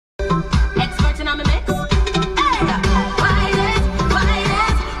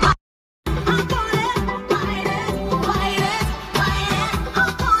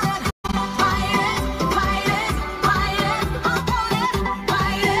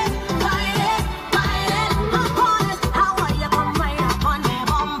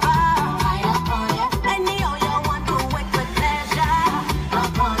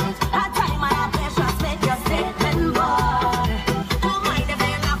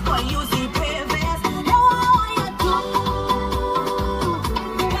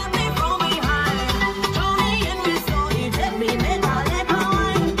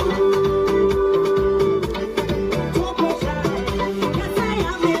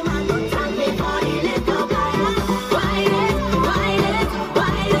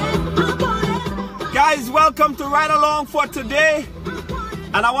Welcome to Ride Along for today.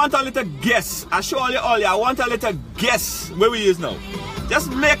 And I want a little guess. I show you all, I want a little guess where we is now.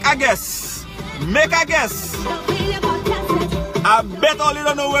 Just make a guess. Make a guess. I bet all you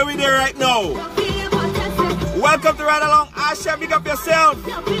don't know where we there right now. Welcome to Ride Along. Asha, big up yourself.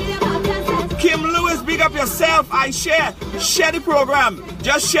 Kim Lewis, big up yourself. I share. Share the program.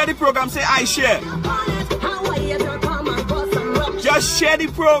 Just share the program. Say I share. Just share the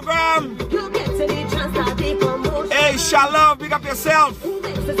program. Hey, Shalom, big up yourself.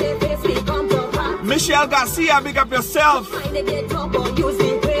 Michelle Garcia, big up yourself.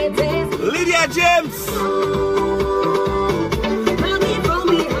 Lydia James.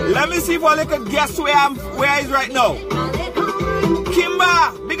 Let me see if I can guess where I is right now.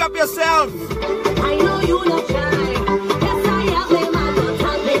 Kimba, big up yourself.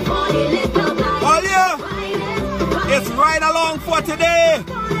 All you, it's Ride Along for today.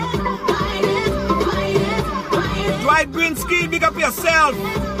 Dwight Grinsky, big up yourself.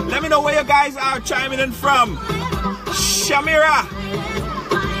 Let me know where you guys are chiming in from. Shamira,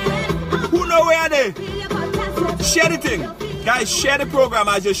 who know where they? Share the thing. Guys, share the program.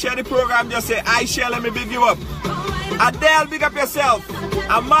 As you share the program, just say, I share, let me big you up. Adele, big up yourself.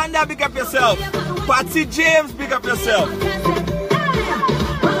 Amanda, big up yourself. Patsy James, big up yourself.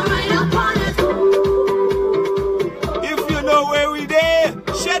 If you know where we there,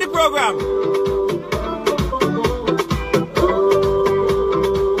 share the program.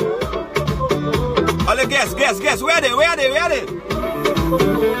 All the guess. Where are they?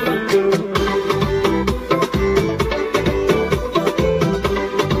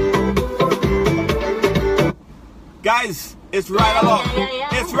 Guys, it's Ride Along.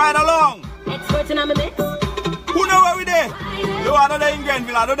 It's Ride Along. Who know where we there? No, I know they're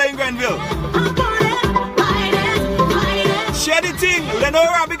in Grenville. Share the thing.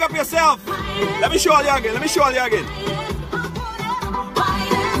 Lenora, big up yourself. Let me show you again.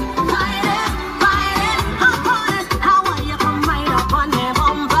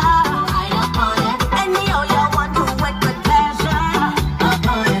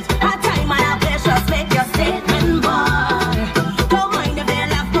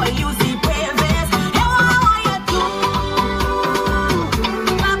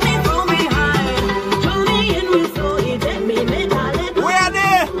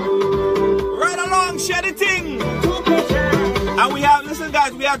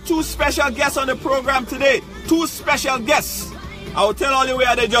 We have two special guests on the program today. Two special guests. I will tell all you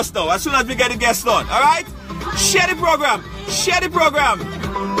where they just now as soon as we get the guests on. Alright? Share the program.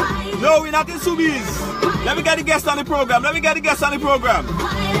 No, we're not in Subies. Let me get the guests on the program. Share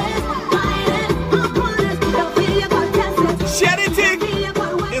the thing.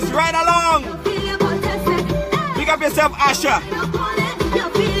 It's Ride Along. Pick up yourself, Asha.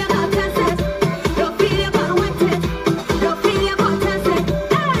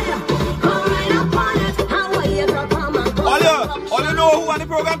 Who on the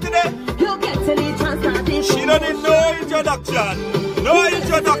program today? She don't need no introduction. None. Where's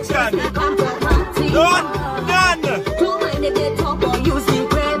the next one?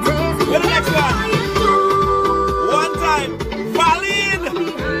 One time. Valeen.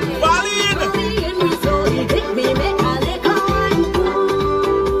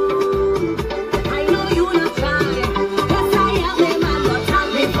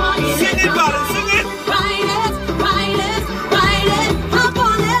 Sing it, Valeen, sing it.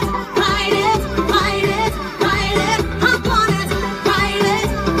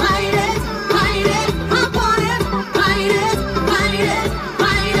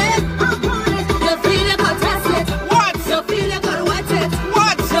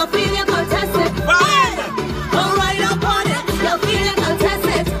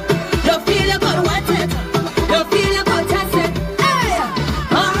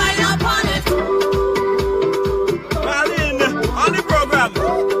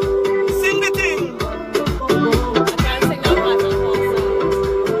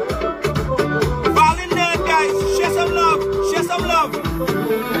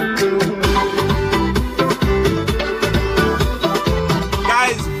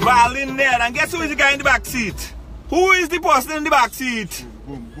 Valeen Nedd, and guess who is the guy in the back seat? Who is the person in the back seat?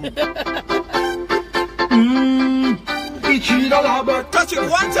 Touch it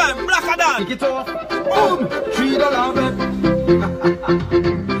one time, Blakka down.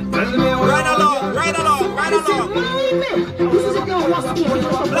 Ride along.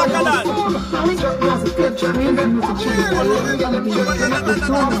 Blakka down.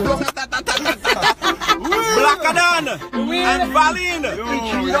 Blakka down. And Valeen.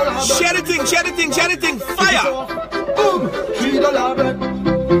 Share the thing. Fire.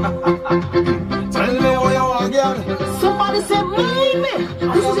 Tell me what you want.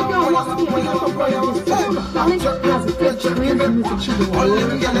 checking me. All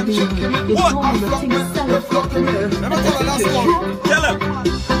them girls them checking me. What? I'm flocking me. Let me tell her that story. Tell him.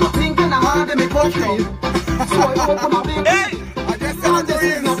 I'm thinking I'm hard to make country. So I open my big. Hey! I just thought this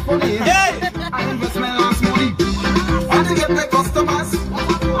is not funny. Hey! I invest my last money. And to get my customers. I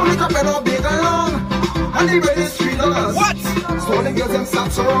make a better big along. And the bread is $3. What? So the girls them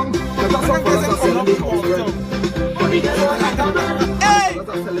sat so wrong. Let us some fellas are selling the house bread. Hey!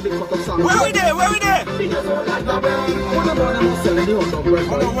 Where we there? Where we there?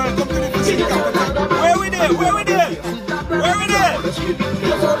 Where we there? Where we there? Where we there?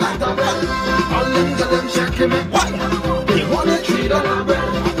 All them girls them checking me. What? They want a $3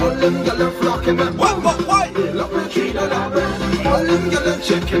 bread. All them girls them flocking me. What? Why? They love a $3 bread. All them girls them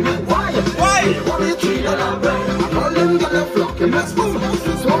checking me. Why? Why? They want a $3 bread. All them girls them flocking me. So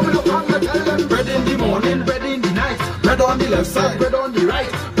we look on the tell them bread in the morning, bread in the night, bread on the left side, bread on the right,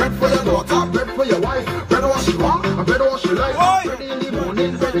 bread for your daughter, bread for your wife, bread what she want, and bread what she like. Why? Bread in the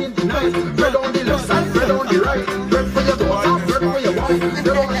morning, bread in the night, bread on the left side, bread on the right, bread for your daughter, bread for your wife,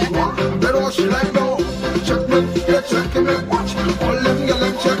 bread what she want, and bread what she like. Now check me, yeah, checking me, watch all them girls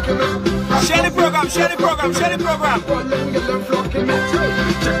them checking me. Share the program, share the program, share the program. All them girls them flocking me,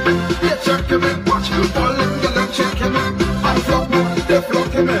 check me, yeah, checking me, watch all them girls them checking me. I'm flocking me, they're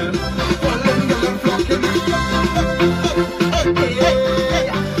flocking me. All them girls them flocking me.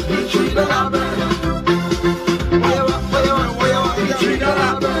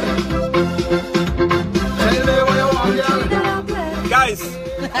 Guys,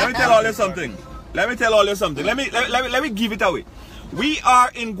 let me tell all you something. Let me tell all you something. Let me give it away. We are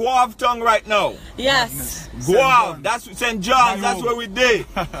in Guave Town right now. Yes. Guave, that's St. John's, that's where we did.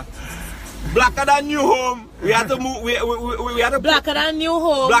 Blakka than new home. We had to move. We had to. Blakka than new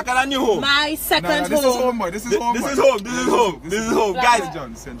home. Blakka than new home. My second This is home. home, boy. This is home. This boy. is home. This is home. This is home, guys. St.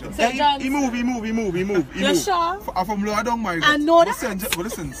 John. St. John. St. John's. He move. You sure? I'm from Lower Down, my I know that. But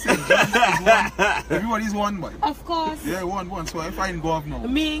listen, St. John is one. Everybody's one, boy. Of course. Yeah, one. So I find go off now.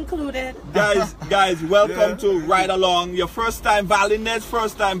 Me included. Guys, welcome to Ride Along. Your first time, Valeen Nedd's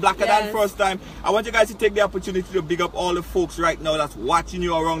first time, Blakka Yes. first time. I want you guys to take the opportunity to big up all the folks right now that's watching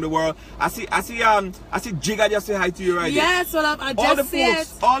you around the world. I see Jigga just say hi to you right Yes, well, I all the just see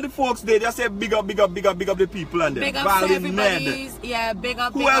folks, it. all the folks, they just say big up the people and them. Big up to Valeen Nedd. everybody's. Yeah, big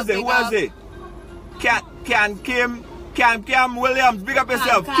up. Who else there? Cam Williams, big up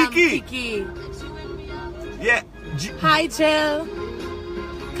yourself. Kiki. Yeah. Hi, Jill.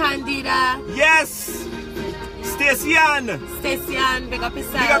 Candida. Yes. Stacey-Ann, big up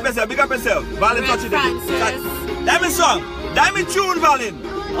yourself. big up yourself. Valeen, touch it. Francis. Diamond song. Diamond tune, Valeen.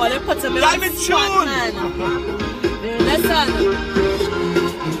 Oh, they put some Diamond tune. Listen.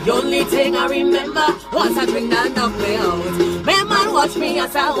 The only thing I remember was a drink that knocked me out. My man watched me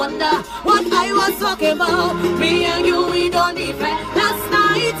as I wonder what I was talking about. Me and you, we don't defend. Last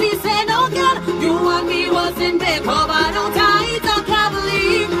night he said, no girl, you and me was in bed, covered on tight. I can't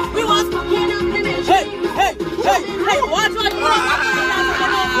believe we was fucking up in the Hey, what?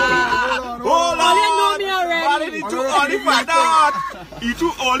 Hold Oh, on. you know me already. Valeen, he too early for that. He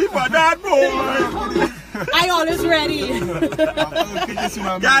too early for that, boy. I always ready.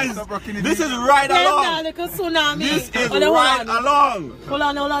 Guys, this is Ride Along. This is Ride Along. Hold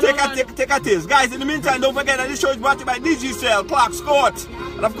on. Take a taste. Guys, in the meantime, don't forget that this show is brought to you by DG Cell, Clark Scott.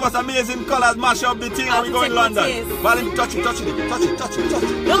 And of course, amazing colors mash up the thing and we go in London. Valeen, touch it.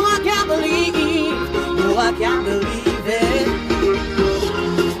 No, I can't believe it.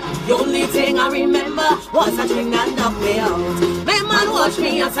 The only thing I remember was a drink that knocked me out. My man watched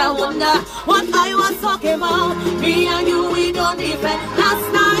me as I wonder what I was talking about. Me and you, we don't defend. Last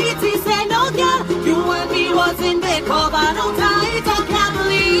night he said, no girl, you and me was in bed, covered on tight. I can't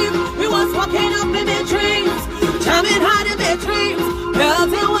believe we was walking up in their dreams, jamming hard in their dreams,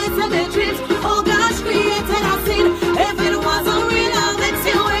 melting with in their dreams. Oh gosh, created a scene. If it wasn't real, I'll make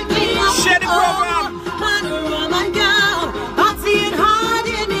you wake me up. Share the program. Man, woman, girl, I'm seeing hard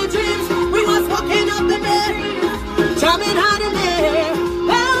in their dreams. We was walking up in there, jamming hard in there,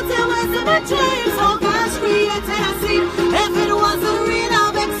 melting with in their dreams. Oh gosh, created a scene. If it wasn't real, I'll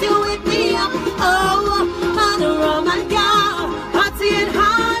make you wake me up. Oh, man, woman, girl, I'm seeing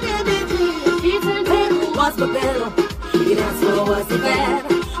hard in their dreams. Eating him was the bell. He danced floor was the bed.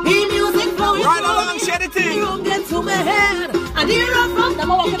 The music flowing. Ride Along, share the thing. The room get to my head. And here I'm from.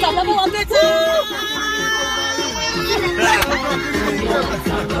 Never walk it up, never walk it up.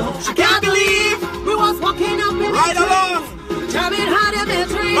 I can't believe we was walking up in Ride Along. jamming hard in their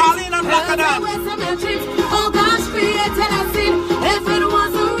dreams. Valeen and Blakka. Oh gosh, created a scene. If it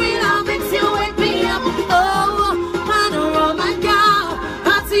wasn't real, I'll fix you, wake me up. Oh, man, oh my God, I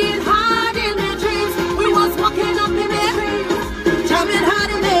see it hard in their dreams. We was walking up in their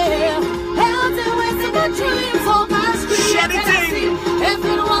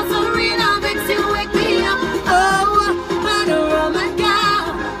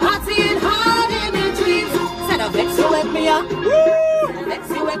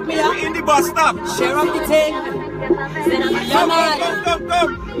the bus stop. Share up the thing. Yeah, man. Come.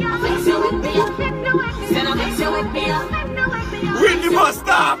 Mix you with me. Then I mix you with me. With the bus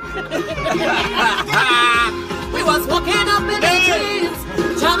stop. We was walking up in the trees,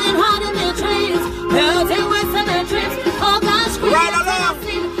 jamming hard in the trees, pelting with some trees. Oh gosh, we Ride along.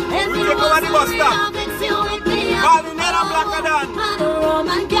 We take over the bus stop. Valeen Nedd and Blakka done.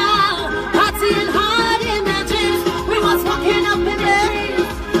 Roman girl, partying hard in the trees. We was walking up in the trees,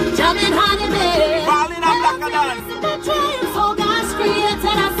 jamming hard in the trees. Valeen and Blakka done. Oh gosh, created a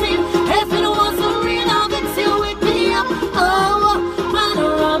scene. If it wasn't real, I'll mix you with me. Oh, man,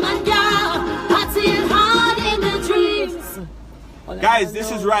 Roman girl, partying hard in the trees. Guys, this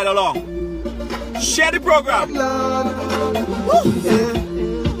is Ride Along. Share the program.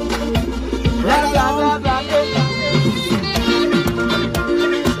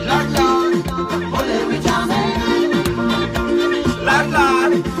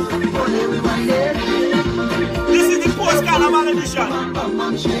 This is the post carnival edition.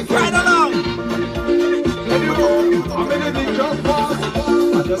 Ride Along.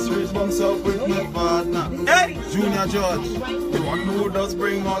 I just reached myself with my partner. Hey. Junior George, the one who does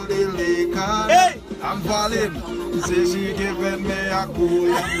bring all the liquor. Hey. I'm Valeen. Say she giving me a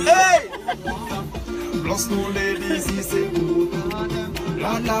cool. Hey. Plus two ladies, he say good.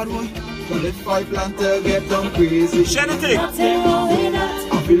 Lord, well if I plan to get them crazy. Share the thing. Nothing wrong with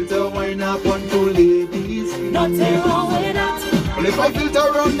that. I filter wine up on two ladies. Nothing wrong with that. Well if I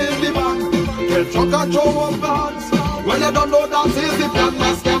filter run in the man, get truck and show up bands. Well you don't know that is the plan,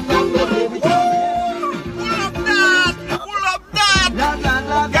 must get down the baby. Pull up that.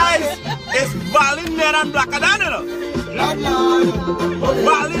 Guys, it's Valeen Nedd and Blakka done, you know.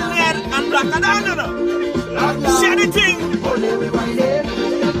 Valeen Nedd and Blakka done, you know. Share the thing.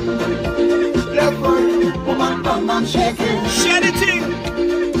 Share the thing.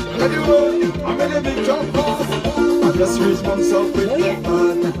 I'm in a big jump boss. I just reached myself with my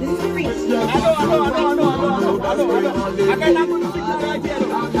partner.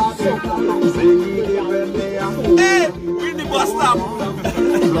 Hey, we in the bus stop.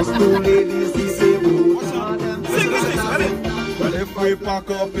 Plus two ladies, he say, Sing this, well if we pack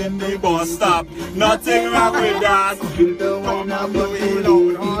up in the bus stop. Nothing wrong with that. filter wine up on the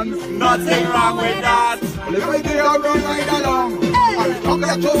loud hands. Nothing wrong with that. Well if I get a run ride along, I'll come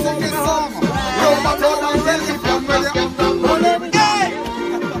back to sing this song. Roll my blood and tell the fun where you come from. Hey!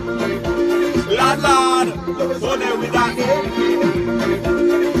 Lord, so there we that.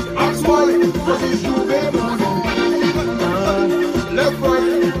 I'm smiling because it's you, baby. Left,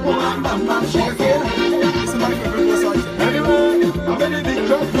 right, bam, bam, shaking. This is my favorite bus ride. Anyway, I'm in a big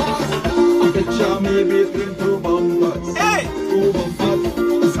jump pass. I picture me between two bumpers. Hey! Two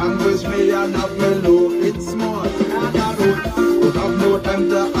bumpers. Sandwich me and have me low. It's small. Don't have no time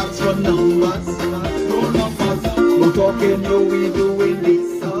to ask for numbers. No numbers. No talking, you we doing this.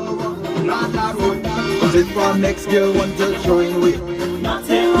 But if our next girl want to join with,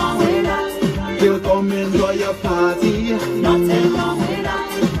 Nothing wrong with that. girl come enjoy your party. Nothing wrong with that.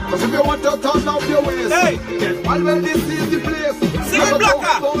 Cause if you want to turn up your waist, Hey! get well, well, this is the place. Sing it,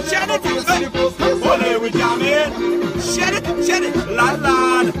 Blakka. Share the thing. Ole we jamming. Share it.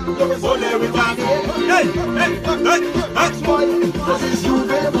 Lord. Ole we jamming. Hey. That's why, cause it's you,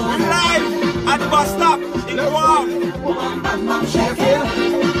 baby. Live at the bus stop in Guam. I'm shaking.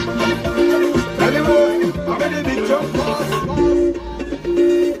 Anyway, I'm in a big jump pass.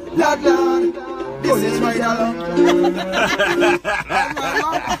 Lord, this is RideAlong.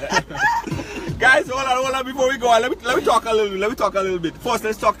 Guys, hold on, before we go on, let me talk a little bit. First,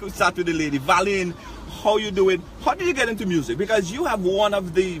 let's start with the lady. Valeen, how you doing? How did you get into music? Because you have one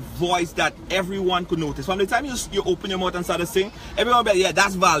of the voice that everyone could notice. From the time you open your mouth and start to sing, everyone will be like, yeah,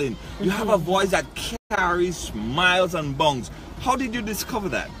 that's Valeen. You have a voice that carries miles and bounds. How did you discover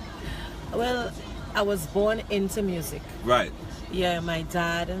that? Well, I was born into music. Right. Yeah, my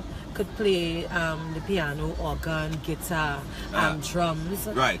dad could play the piano, organ, guitar, drums.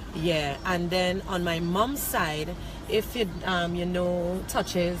 Right. Yeah, and then on my mom's side, if you you know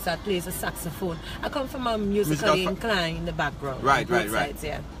touches that plays a saxophone. I come from a musically inclined background. Right. Sides,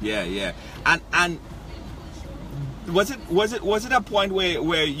 yeah. Yeah. And was it a point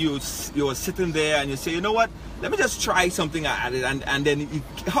where you were sitting there and you say, you know what, let me just try something at it, and then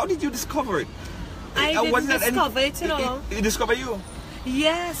how did you discover it? I didn't discover it, you know. It discovered you?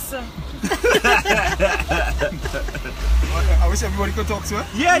 Yes. I wish everybody could talk to her.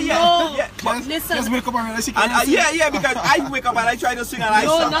 Yeah. No. Yeah. But listen. Just wake up and realize she And, can't sing. yeah, because I wake up and I try to sing and I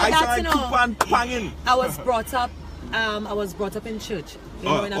No, start not that, you know. keep on panging. I was brought up I was brought up in church, you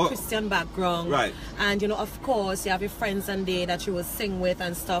know, in a Christian background. Right. And, you know, of course, you have your friends and they that you will sing with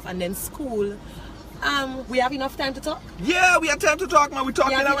and stuff. And then school. We have enough time to talk? Yeah, we have time to talk, man. We're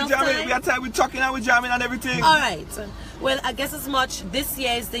talking and we're jamming. We have time, we're talking and we're jamming and everything. All right. Well, I guess as much, this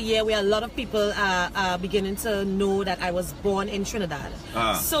year is the year where a lot of people are beginning to know that I was born in Trinidad.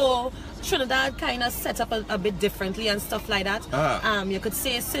 So Trinidad kind of set up a bit differently and stuff like that. You could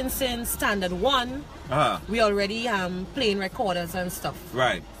say since in standard 1, we already playing recorders and stuff.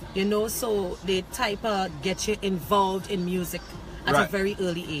 Right. You know, so they type get you involved in music at a very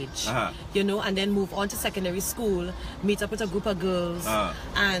early age, you know, and then move on to secondary school, meet up with a group of girls,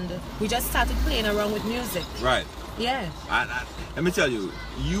 and we just started playing around with music. Right. Yeah. Let me tell you,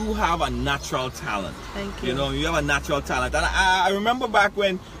 you have a natural talent. Thank you. You know, you have a natural talent. And I remember back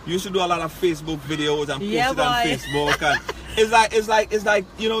when you used to do a lot of Facebook videos and post it on Facebook. And it's like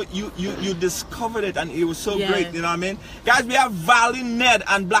you know, you discovered it and it was so great, you know what I mean? Guys, we have Valeen Nedd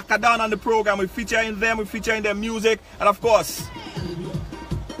and Blakka down on the program. We're featuring them, we're featuring their music, and of course,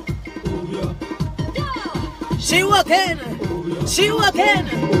 she walking, she walking,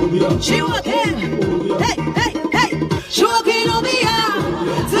 she walking, hey, hey, hey, she walking over here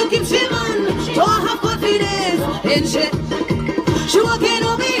to keep she man, don't have confidence in shit. She walking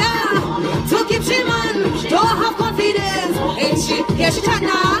over here to keep she man, don't have confidence in shit. Yeah, she chat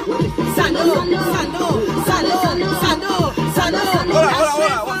now, sando, sando, sando, sando, sando. Hold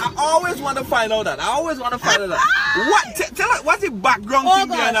on. I always want to find out that. Tell us, what's the background thing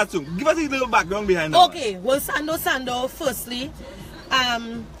behind that song? Give us a little background behind that. Okay, well, Sando, firstly,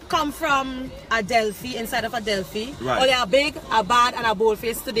 come from Adelphi, inside of Adelphi. Right. Only a big, a bad, and a bold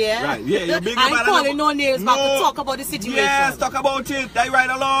face today. Right, yeah, you're big, I ain't calling no names, but No. to talk about the situation. Yes, talk about it. They ride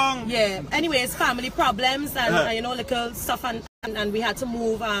along. Yeah, anyways, family problems and, you know, little stuff, and we had to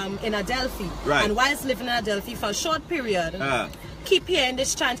move in Adelphi. Right. And whilst living in Adelphi for a short period, keep hearing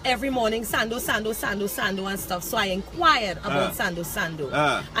this chant every morning, Sando, Sando, Sando, Sando and stuff. So I inquired about Sando, Sando.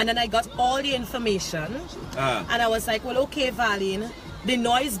 And then I got all the information. And I was like, well, okay, Valeen, the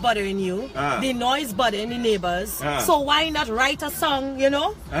noise bothering you, the noise bothering the neighbors. So why not write a song, you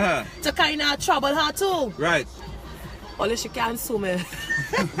know, to kind of trouble her too? Right. Only she can't sue me.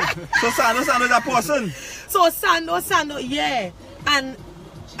 So Sando is a person. So Sando, yeah. And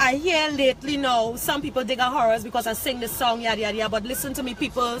I hear lately now some people dig a horrors because I sing the song yada yada, but listen to me,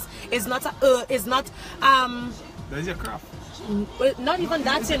 peoples, it's not That's your craft. not even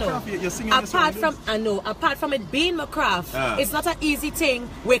that, you know. You're singing apart from it being my craft, it's not an easy thing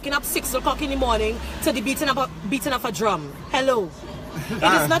waking up 6 o'clock in the morning to the beating of a drum. Hello. It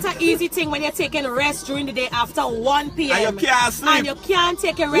is not an easy thing when you're taking rest during the day after 1 p.m. And you can't sleep. And you can't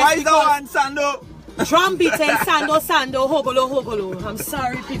take a rest. Why is that one, Sando? Drum beating, Sando, hogolo, hogolo. I'm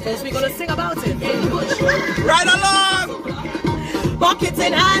sorry, people. We're going to sing about it. Ride along! Bucket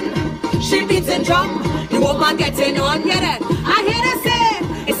in hand, she beating drum. The woman getting on, yeah that. I hear they say,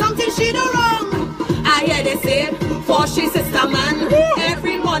 it's something she do wrong. I hear they say, for she sister man.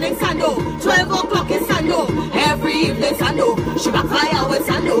 Every morning Sando, 12 o'clock in Sando. Every evening Sando, she backfire with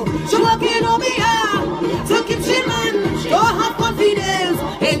Sando. She walking over here, to keep she man. Don't have confidence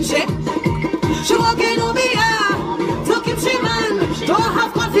in shit. She walking over here, to keep she man. Don't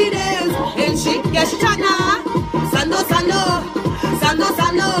have confidence in shit. Yeah, she chat now. Sando, Sando, Sando,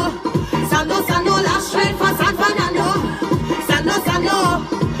 Sando, Sando, Sando, last straight for San Fernando. Sando, Sando,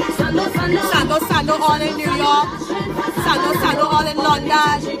 Sando, Sando, Sando, Sando, all in New York. Sando, Sando, all in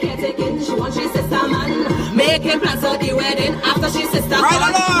London. She can't take it, she wants she sister man. Making plans for the wedding after she sister man.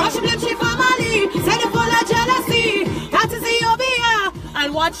 Watch me, she family, say they full of jealousy. That is the obia.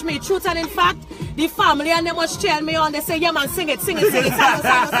 And watch me, truth and in fact, the family and they must cheer me on. They say, yeah man, sing it, Sando, Sando,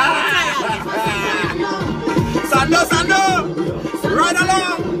 Sando, Sando, ride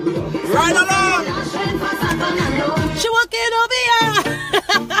along, ride along. She walking over here.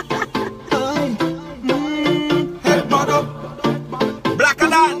 Head bud up, Blakka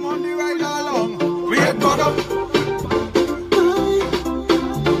down. on the ride along. We head bud up.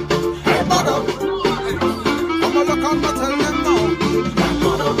 Head bud up. I'm gonna look on my tell them now. Head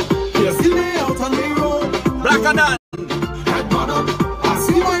bud up. You see me out on the road. Blakka down. Head bud up. I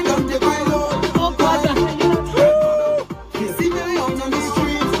see my down the my load. Oh God. You see me out on the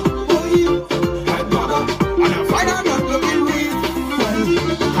street. Boy, head bud up. And I find I'm not looking neat.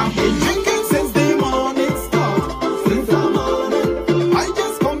 I've been drinking since the morning start. Since the morning, I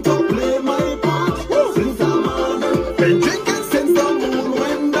just come to play my part. Since the morning, been drinking since the moon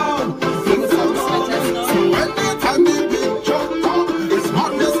went down. Since the morning, so when they tell me big truck come, it's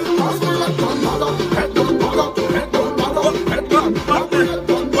madness. Cause we let one mother, head down, mother, head down.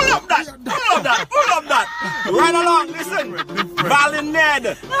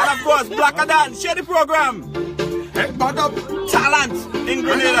 us. Blakka Dan, share the program. Talent in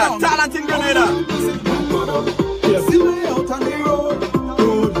Grenada. Talent in Grenada. See me out on the road.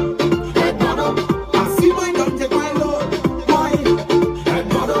 Head man up. I see my gun take my load. Boy. Head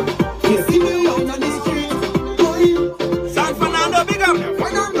man up. You see me out on the street. Boy. San Fernando, big up.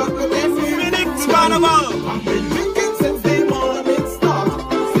 When I'm not looking for Phoenix Carnival. I've been drinking since the morning start.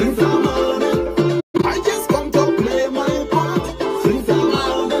 Since the morning. I just come to play my part. Since the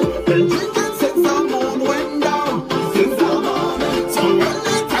morning. Been drinking since the moon went down. Since the morning. So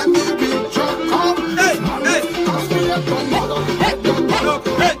anytime the big truck come, Hey, hey. cause me a gun mother. Hey, gun bottom.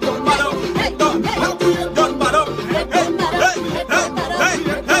 Hey, gun bottom. Hey, gun bottom. Hey, hey, hey, hey, hey,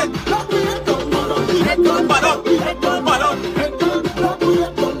 hey. Gun bottom. Gun bottom.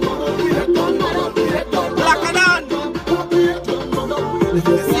 Blakka Dan.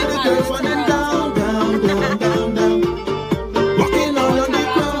 See the girls running down, down, down, down, down. Walking all on the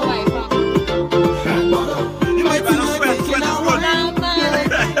ground. You might see my face in a one.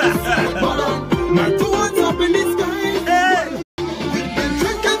 My two hands up in the sky. Hey. We've been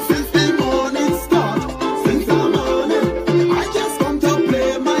drinking since the morning start. Since the morning. I just come to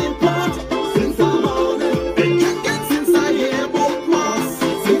play my part. Since the morning. Been drinking since I hear about mass.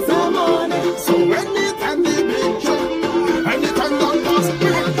 Since the morning. So anytime the big truck, anytime don't pass,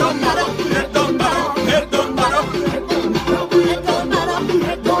 Head gun bottom. Head gun bottom. Head gun bottom.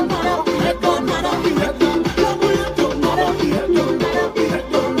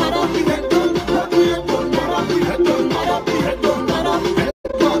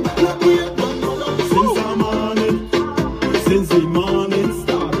 Since the morning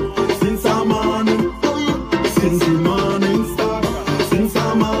start, since the morning, since the morning start, since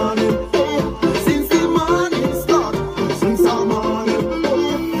the morning, since the morning start, since the morning,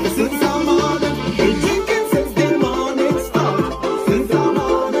 since the morning, been drinking since the morning start, since the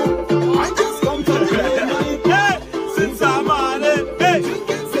morning, I just come to play my Hey, since the morning. Hey,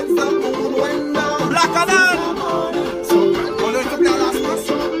 drinking since the moon went down. Blakka Dan. So when I took the last bus,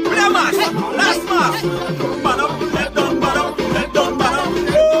 Play a match. Last match. Bottom. Head gun bottom. Head gun bottom.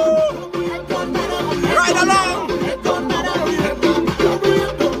 Woo. Ride along.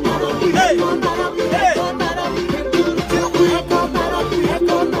 Hey, hey.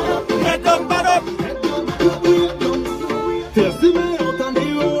 Head gun bottom. see me out on the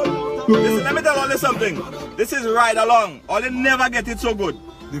road. Listen, let me tell you something. This is Ride Along. All you never get it so good.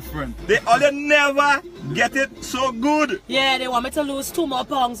 Different. All you never get it so good. Yeah, they want me to lose 2 more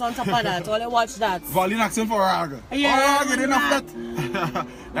pounds on top of that. All I watch that. Valeen asking for Raga. Yeah, Oh, get enough that.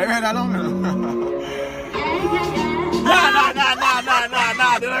 Are you heard along? Nah.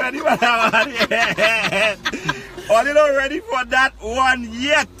 They're not ready for that one yet. All you not ready for that one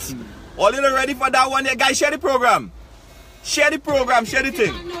yet. All you not ready for that one yet. Guys, share the program. Share the program. Share the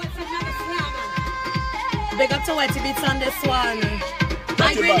thing. Big up to Whitey Beats on this one.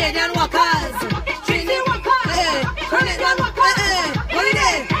 My Grenadian walkers. Trinity walkers. Grenadian walkers. What is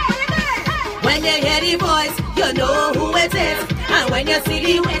it? When you hear the voice, you know who it is. And when you see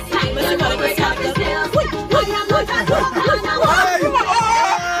the waistline, you know it's up the hills.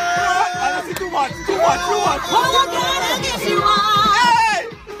 Too much. Hold on, girl, I'll give you one.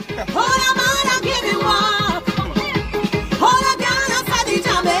 Hold on, man, I'll give you one. Hold on, girl, I'll start the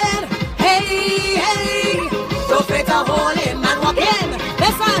jamming. Hey, don't fit a hole in, man, walk in.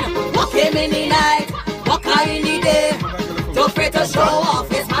 Listen, walk him in the night, walk her in the day. Don't fit to show off,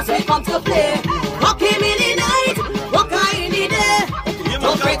 his mask will come to play. Walk him in the night, walk her in the day.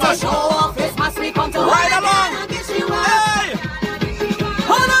 Don't fit to show off, his mask will come to play. Ride along. Hey.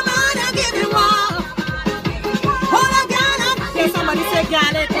 Hold on, man, I'll give you one. Hold on, girl, I'll somebody say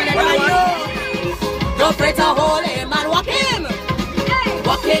garlic when I got you. Don't fret a hole in, man, walk him.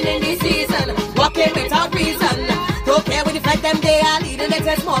 Walking in the season, walking without reason. Don't care when you fight them, they are leading the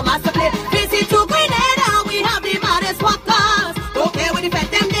test more master play. Visit to Grenada, we have the maddest walkers. Don't care when you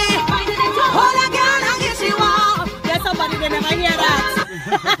fight them, they hold on, girl, I'll get you off. There's somebody they never hear that.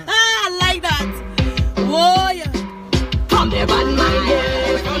 I like that. Whoa, yeah. Come there, bad mind, yeah.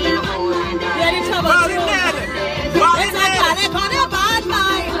 Yeah, the trouble too. It's a garlic on your bad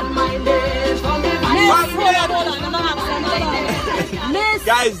mind. Miss,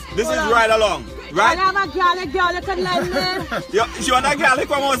 Guys, this is Ride Along. Right? I have a garlic can lend me. You want that garlic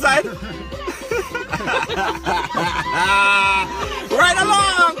from outside? Ride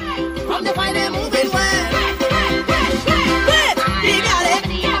along! From the fine and moving way. He got it.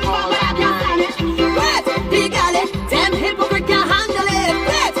 He got it. Damn hypocrite can't handle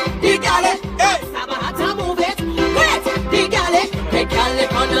it. He got it. Saba had to move it. He got it. Big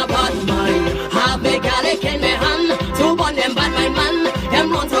garlic on the bad mind. Have big garlic in my hand. To burn them bad mind man.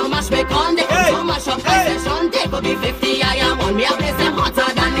 Them run to mash me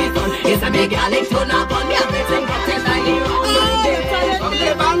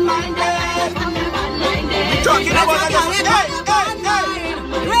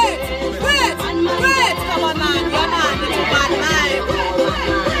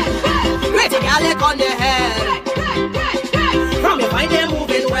garlic on their head. From me find them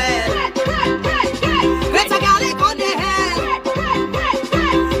moving well. Greater garlic on their head.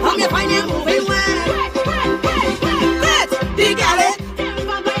 From me find them moving well. Great, the garlic.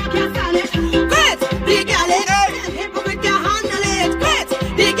 Great, the garlic. Hypocrite can handle it. Great,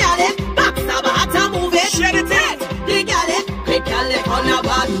 the garlic. Backstabber had to move it. Shut it in. The garlic. Great garlic on a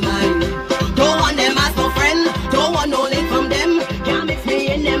bad mind. Don't want them as no friend. Don't want no link from them. Can't mix me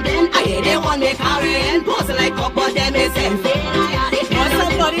in them blend. I hate they want me carrying. Post like up, but them is empty.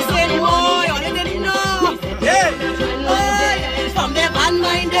 Somebody said, boy, I didn't know. Yeah. From the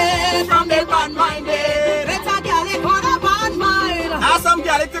bad-minded, from the bad-minded. Better garlic on a bad mind. Ask some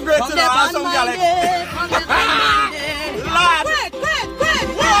garlic to great to know. Ask some garlic. From the bad-minded. Lad. Great.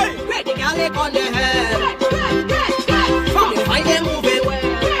 Great the garlic on the head. From you find them moving well.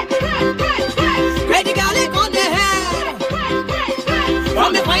 Great the garlic on the head.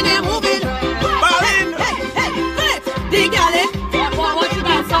 From you find them moving. Valeen. Great the garlic. What you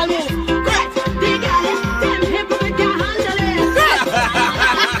got, salute? Great the garlic. Them hypocrite can handle it. Great.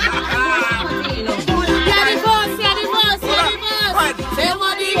 Say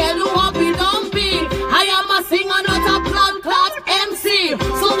what the hell you want me dumpy. I am a singer, not a blood clot MC.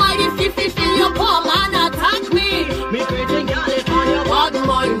 So why if you feel your poor man attack me? Me creating garlic on your bad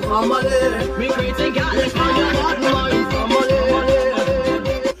mind family. Me creating garlic on your bad mind family.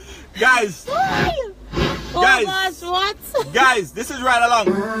 Guys. Oh gosh, what? Guys, this is RideAlong.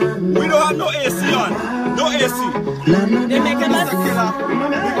 We don't have no AC on. No AC. They make a mess.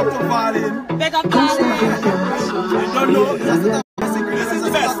 Big up to Valeen. Big up Valeen. You don't know. This is the best. This is the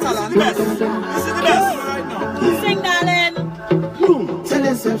best. Right now. Sing, darling. Tell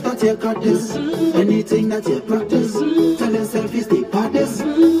yourself that you got this. Anything that you practice. Tell yourself you stay part this.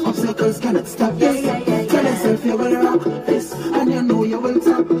 Obstacles cannot stop this. Tell yourself you will rock this. And you know you will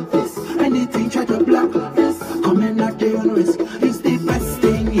top this. Anything try to block this. Coming at your own risk. It's the best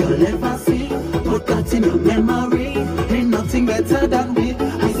thing you'll ever see. Put that in your memory. Ain't nothing better than we.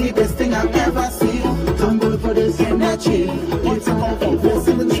 It's the best thing I've ever seen. Tumble for this energy. It's a force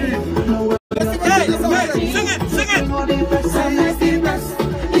in the tree. Hey, sing it. The best, the best,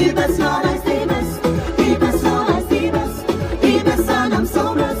 the best, Lord, I stay best. The best, Lord, I stay best. The best, and I'm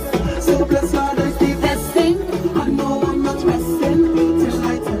so blessed. So blessed, Lord, I stay best thing. I know I'm not resting till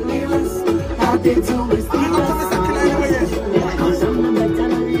I tell you rest. I did to is the best. Cause I'm the better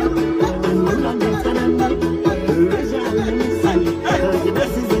than you. I'm not better than you. Cause the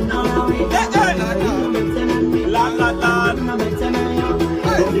best is in our way. I'm not better than me. I'm not better than you.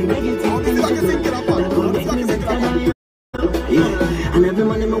 But the negative things that will make me better than you. Yeah. And every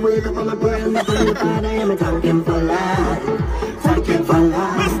morning I wake up on my brain, I thank God I am thanking for life. Thanking for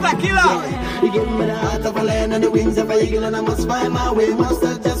life. Mr. Killer. Yeah. You give me the heart of a lion and the wings of an eagle, and I must find my way, must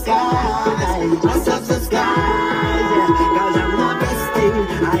touch the sky. Must touch the sky. Yeah. Cause I'm the best thing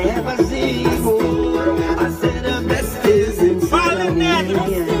I ever see. Oh, I said the best is inside of Valeen me. Nedd.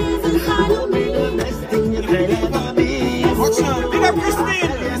 Don't be the best thing you could ever be. Watch out. Big up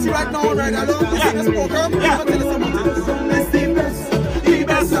Christine. See right now, RideAlong. This is the program. Yeah. The best, the best, the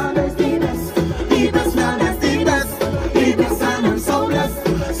best, the best, now that's the best, the best, and I'm so blessed,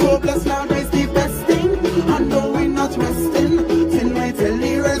 now that's the best thing. I know we're not resting till I tell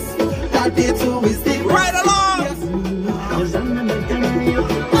the rest that they too is the best. RideAlong. Cause I'm the better than you, you're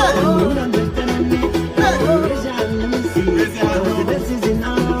the better than me. Raise your hand, let me see. Cause the best is in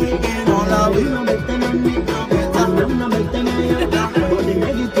our way. You're no better than me, I'm no better than you. But the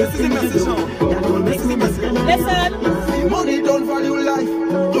negative things you do, that will make me better than you. Listen. Money don't value life,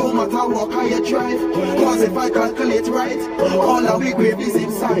 no matter what how you drive. Cause if I calculate right, all of we grave is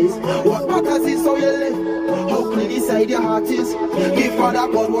in size. What matters is how you live, how clean inside your heart is. Give Father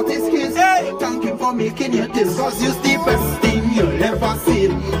God what is his. Thank him for making you this. Cause you're the best thing you'll ever see.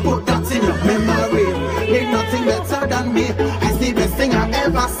 Put that in your memory. Ain't nothing better than me. It's the best thing I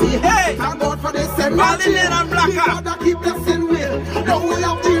ever see. Hey! Thank God for this and Valeen Nedd and Blakka. Father keep blessing will. Now we'll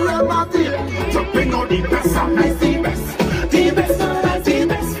have the remedy to bring out the best and I see best. The best, the best, the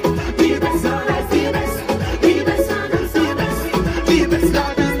best, the best, the best, the best, the best,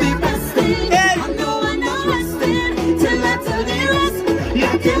 that is the best thing. I know I'm not resting till I tell the rest.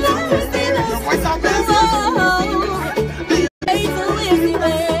 Yeah, till I rest the best. What's up, best? The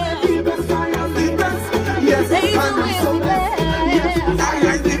best, I am the best. Yes, I'm so blessed. Yes, I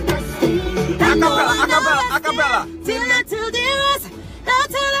am the best. Acapella. Till I tell the rest,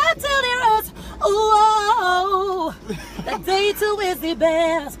 till I tell the rest. Oh, the day two is the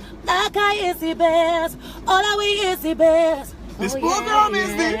best. Blakka is the best. All our way is the best. This program is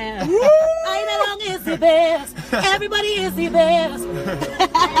the RideAlong is the best. Everybody is the best.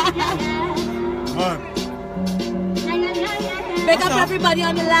 everybody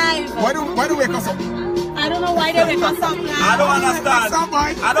on the live. Why do they wake us up? I don't know why they wake us up now. I don't understand.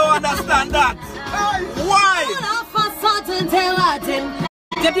 I don't understand that. Why? All of a sudden, tell them.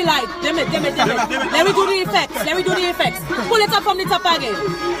 Dim the light, dim it. Let me do the effects. Pull it up from the top again.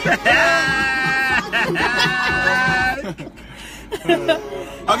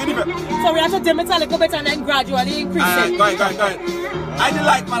 I'll give it. So we have to dim it a little bit and then gradually increase it. Go ahead. I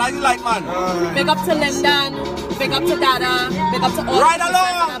delight, man. Big up to Lyndon, big up to Dada, big up to all Ride the along.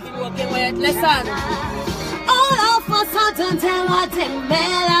 that I've been working with. Listen. All of a sudden, tell what in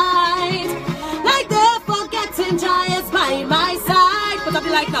my light. Like they're forgetting giants by my side. Put up the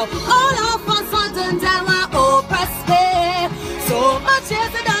light now. All of a sudden, tell what oppress me. So much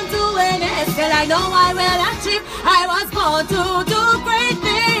is done doing it. Still I know I will achieve. I was born to do great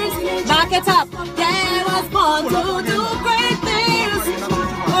things. Back it up. Yeah, I was born to do great things.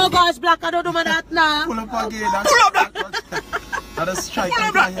 Oh gosh, Blakka, don't do that now. Pull up again. Pull up that. That is strike.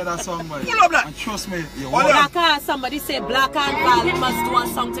 I can't hear that song, man. Pull up that. And trust me, Blakka, somebody say Blakka and Valeen must do a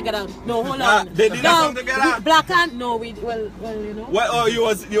song together. No, hold on. They did a song together? Blakka, no, well, you know. Well, oh, you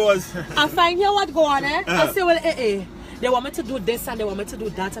was. I find here what go on, I say, well, they want me to do this and they want me to do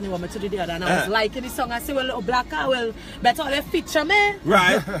that and they want me to do the other. And I was liking the song. I say, well, Blakka, well, better all feature me.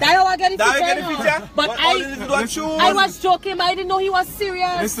 Right. That I get the feature. But I was joking, but I didn't know he was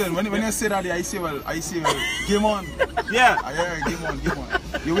serious. Listen, when you say that, I say, well, game on. Yeah. Game on.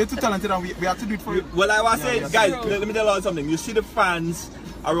 You're way too talented and we have to do it for you. Well, I was saying, guys, let me tell you something. You see the fans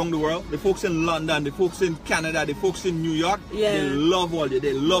around the world, the folks in London, the folks in Canada, the folks in New York, they love all you.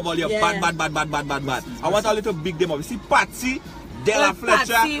 They love all your bad. I want a little big them up. You see Patsy, Della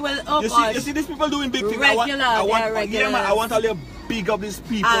Fletcher. Patsy, well, you see these people doing big things. Regular, I want a little big up these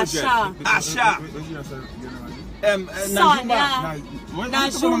people. Asha. Najuma.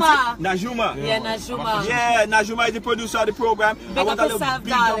 Yeah, Najuma. Yeah, Najuma is the producer of the program. I want a little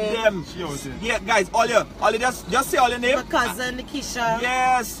big up them. Yeah, guys, all you just say all your name. My cousin Nikisha.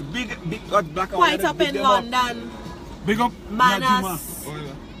 Yes, big Blakka. Quite up in London. Big up Manas.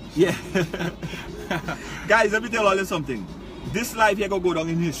 Yeah. Guys, let me tell all you something. This life here gonna go down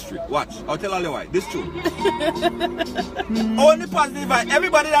in history. Watch. I'll tell all you why. This true. Only positive vibe.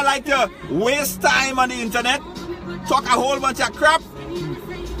 Everybody that like to waste time on the internet, talk a whole bunch of crap.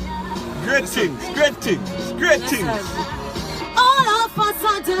 Great things. All of a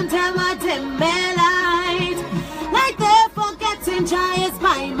sudden, tell my dim light. Like they're forgetting giants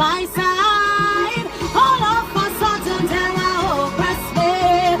by my side. All of a sudden, tell my oppress me.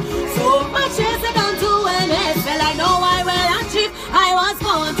 So much is done to an end. Well, I know I will achieve. I was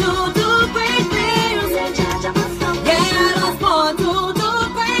born to do great things. Yeah, I was born to do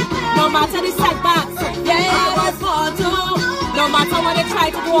great things. No matter the setbacks. Yeah, I was born to. No matter what they try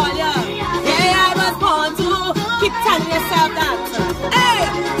to do all year. Yeah, I was born to. Keep telling yourself that. Hey,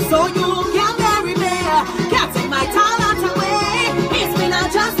 so you can marry me. Can't take my talent away. It's me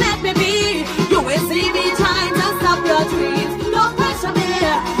not just let me be. You will see me trying to stop your dreams. Don't pressure me.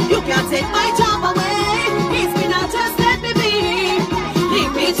 You can't take my job away. It's me not just let me be.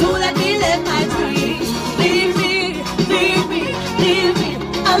 Leave me to let me live my dreams. Leave me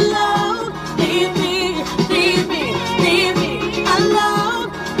alone. Leave me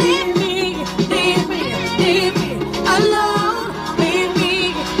alone. Leave me alone. Leave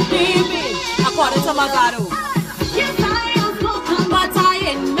me. According to Magaro. Yes, I am broken, but I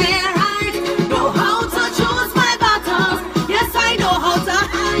ain't married. Know how to choose my battles. Yes, I know how to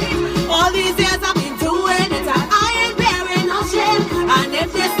hide. All these years I've been doing it, and I ain't bearing no shame. And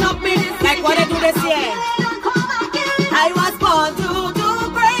if they stop me, like what they do this year, I was born to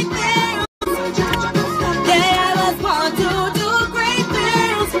do great things. Yeah, I was born to do great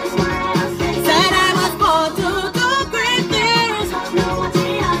things. Said I was born to do great things.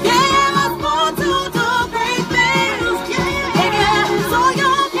 Yeah, I was born to do great things. Yeah, so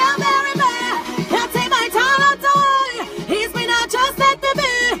you can marry me. Can't take my talent away. He's been not just let me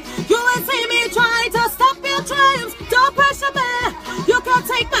be. You will see me try to stop your dreams. Don't pressure me. You can't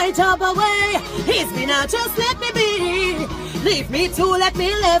take my job away. He's been not just let me be. Leave me to let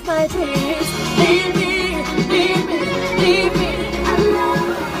me live my dreams. Leave me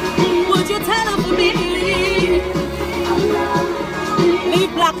alone. Would you tell him for me?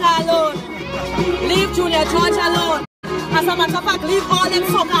 Leave Blakka alone. Leave Junior George alone. As a matter of fact, leave all them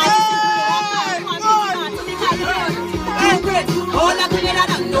suckers. All of the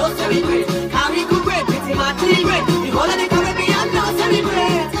Netherlands knows celebrate. Carry good bread, pretty much clean bread. The whole of the Caribbean knows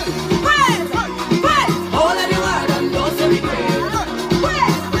celebrate. Bread. All of the world knows celebrate.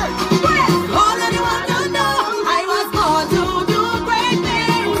 Bread. All of the world know I was born to do great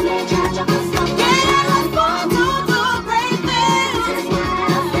things. Yeah, I was born to do great things.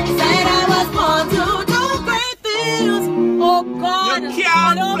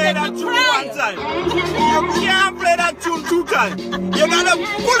 You gotta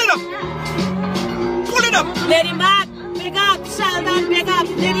pull it up. Pull it up. Lady Mac, big up. Sheldon, big up.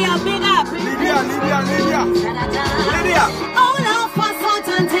 Lydia, big up. Lydia. All of us want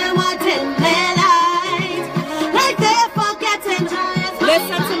until what in their light. Like they're forgetting.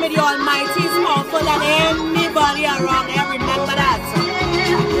 Listen to me, the Almighty is powerful than anybody around here. Remember that.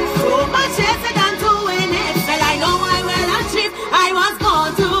 So much easier than doing it. Well, I know I will achieve. I was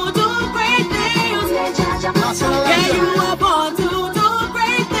born to do great things. Yeah, you were born to do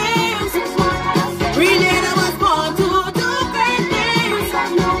great things. Really, I was born to do great things.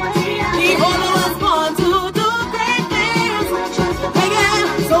 The whole was born to do great things. Yeah,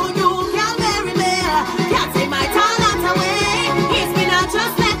 so you can marry me. Can't take my talent away. It's been a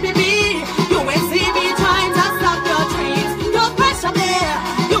just let me be. You will see me trying to stop your dreams. Don't pressure me.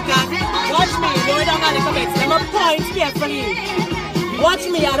 You can Watch me, you know it don't gotta commit. Let me point carefully. Watch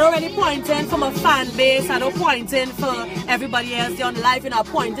me, I don't really pointing for my fan base. I don't pointing for everybody else on live, and I'm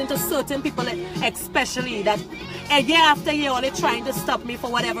pointing to certain people, especially that year after year, they're trying to stop me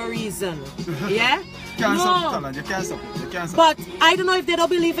for whatever reason. Yeah? Can't stop talent. You can't stop it. You can't stop But I don't know if they don't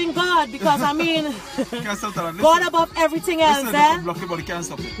believe in God, because I mean, it. You can't stop talent. God above everything else, Listen, eh? block it, but you can't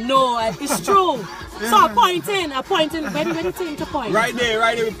stop it. No, it's true. So I'm pointing, where do you think to point? Right there,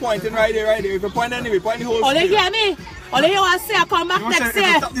 we're pointing right there. If you point anyway, point the whole Oh, they screen. hear me? Oh, they hear what I say? I come back You want to next say, if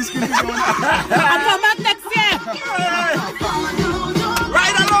year. you tap this screen, you don't- I come back next year.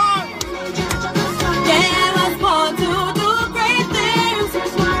 Right along. Yeah, I was born to do great things.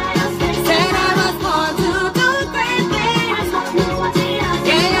 Said I was born to do great things.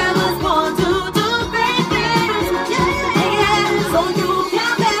 Yeah, I was born to do great things. Yeah, so you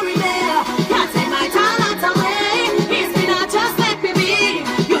can marry me. Can't take my talent away. It's been a just let me be.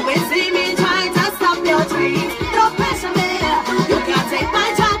 You will see me trying to stop your dreams. Don't pressure me. You can't take my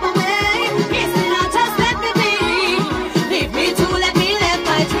job away. It's been a just let me be. Leave me to let me live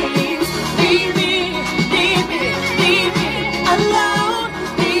my dreams. Leave me alone.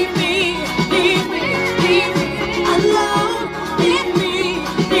 Leave me alone. Leave me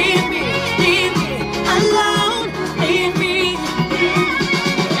alone. Leave me.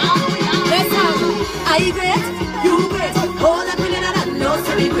 Listen, I great, you great. All the feeling that I know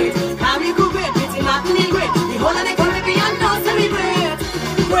celebrate. Carry good great, pretty Martin great. The whole of the Caribbean know celebrate.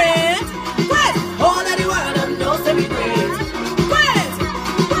 Great. All of the world know celebrate. Great.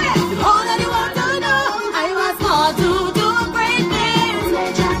 All of the world know I was born to do great things.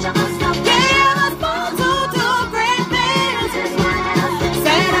 Yeah, I was born to do great things.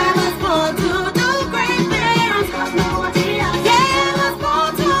 Said I was born to do great things. Yeah, I was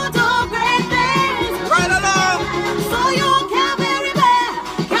born to do great things. Right along. So you can marry me.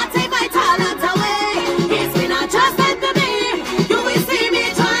 Can't take my talent away. It's been a just let me be. You will see me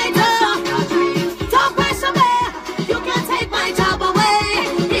trying to. Don't pressure me. You can't take my job away.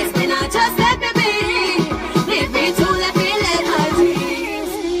 It's been a just let me be. Leave me to let me live my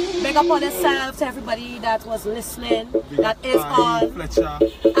dreams. Big up on yourself to everybody that was listening. That is Aye, all. Fletcher.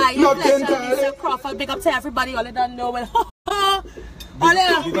 Fletcher, Mr. Crawford. Big up to everybody. All they don't know. Well,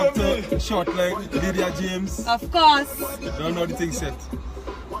 Big up to short leg, Lydia James. of course. Don't know the thing set.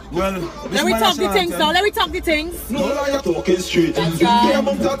 Well, Let me talk the things now. Let me talk the things. No liar talking straight. That's Me right.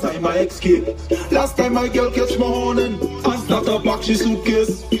 among that time I escape. Last time my girl catch my horn and start her back she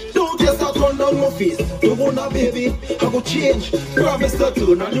suitcase. Don't just that run down my face. Don't wanna baby, I go change. Promise to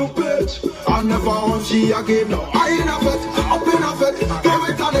turn a new page. I never want she again now. I ain't a vet, up in a vet. Go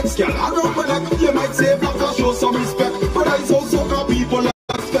with the next girl, I don't connect. You might say black to show some respect, but I also got people like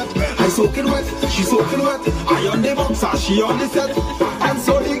expect. I soaking wet, she soaking wet. I on the boxer, she on the set. And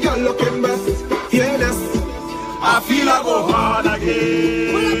so the girl looking best. Hear this. I feel I go hard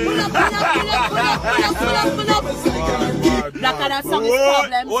again. Pull up. Blakka, that song is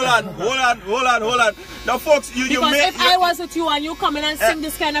problem. Hold on. Now, folks, you Because make. if I was with you and you come in and sing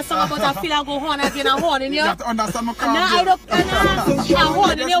this kind of song about I feel I go on again, I'm horning you. You have to understand my And now I don't, I'm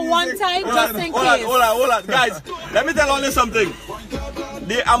horning you one time just in case. Hold on, guys. Let me tell all you something.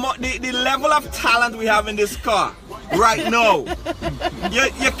 The level of talent we have in this car right now,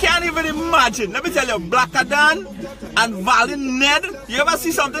 you can't even imagine. Let me tell you, Blakka and Valeen Nedd. You ever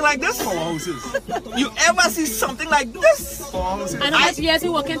see something like this? Powerhouses. You ever see something like this? Powerhouses. And how much years we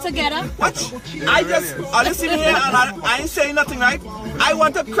working together? What? I just, I listen here and I ain't saying nothing, right? I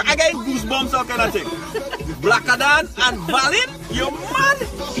want to cry, I get goosebumps, all kind of thing. Blakka and Valeen, you mad?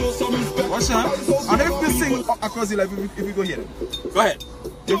 What's that? And if they sing across the life, if we go here. Go ahead.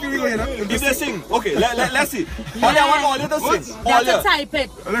 If we go here, If they sing, okay, let's see. I want all you to sing. You have to type it.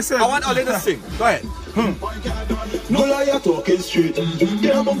 Listen. I want all you to sing. Go ahead. No liar talking straight.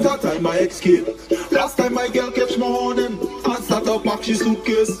 Yeah, among that time I escape. Last time my girl catch my horn and start to pack she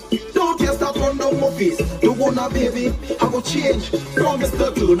suitcase. Don't you start run down my face. Don't wanna baby, I go change. Promise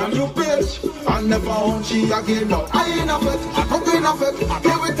to turn a new page. I never on she again, but I ain't a vet. I don't ain't a vet. I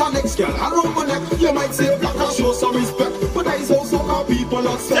play with her next girl. I run my neck. You might say Blakka show some respect, but I so how people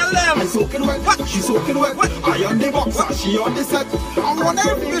upset. Tell them. I soaking wet. What? She soaking wet. What? I on the box and she on the set. I wanna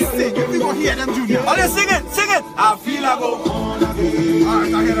sing. We go hear them junior. Oh, sing it, sing it. I feel I go on again.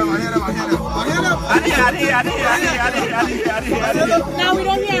 Alright, I hear them. Now we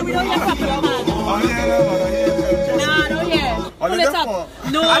don't hear popular man. Nah, I don't hear. Pull it up.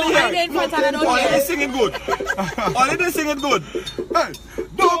 No, I didn't front and I don't hear. All they singing good. All they singing good. Hey,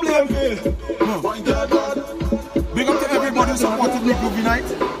 don't blame me. Big up to everybody who supported me movie night.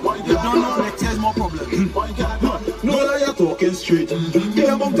 You don't know next year's more problem. No lie, talking straight. The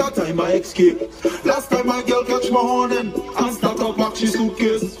amount of time I escape. Last time my girl catch my horn and start up back she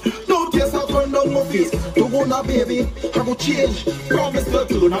suitcase. Don't guess I turn down my face. Don't wanna baby, I go change. Promise to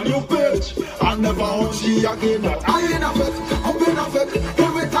turn a new page. I never on she again. That I ain't a vet, I'm been a vet.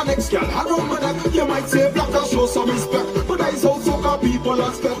 Here with the next girl, I don't know. You might say Blakka show some respect, but I so soca people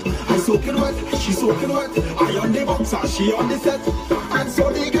expect. I soaking wet, she soaking wet. I on the box and she on the set. And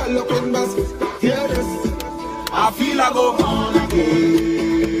so the girl looking best. Hear this. I feel I go on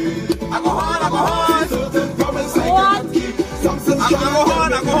again. I go on, I go on. Certain promise I cannot keep. Something I go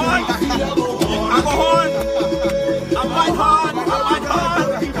on, I go on. I go on. I might on, I might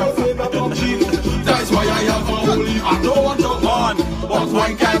on. That's why I have a holy. I don't want to on, but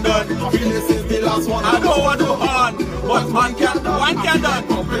one can done. I feel this is the last one. I don't want to on, but one can done.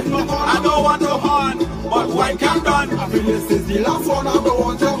 I don't want to on, but one can done. I feel this is the last one. I don't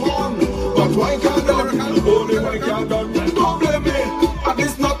want to on, but one can done. Only one can done. Don't blame me. And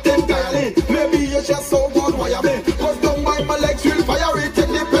it's not entirely. Maybe it's just so good. Why am I? Cause don't mind my legs will fire it. Take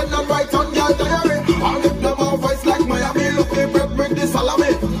the pen and write on your diary. I'll lift them out voice like Miami. Look me bread with the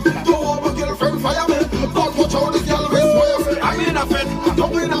salami. Don't want my girlfriend fire me. Don't watch how the girl race fire me. I mean a fit.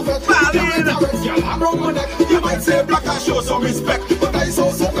 Don't win a vet. I run my neck. You might say Blakka show some respect, but I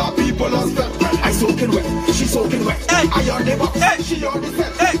so soca people on step. I soaking wet, she soaking wet. Hey. I on the box, Hey. she on the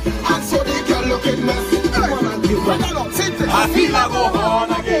set. Hey. And so the girl looking mess. I feel I go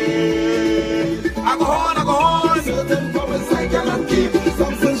on again. I go on, I go on. Certain promise I cannot keep.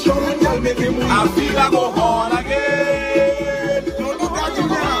 Something strong and girl make him move. I feel I go on again.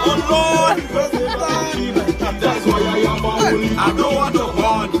 Oh Lord. That's why I am a holy. I don't want to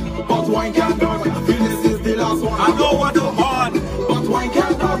on, But wine can done. I feel this is the last one. I don't want to on, But wine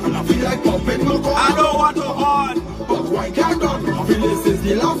can done. I feel like pumping my gun. I don't want to on. But wine can done. I feel this is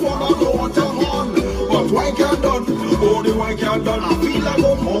the last one. I don't want to on. But wine can done. Oh, the wine can done. I feel like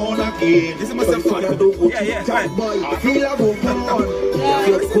I'm on again. This is myself. Yeah. I feel like I'm on. I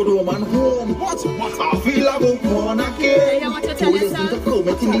feel good home and home. What? I feel like I'm on again. You want to tell yourself?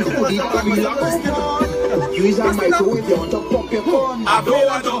 Use a microwave, you want to pop your corn. I don't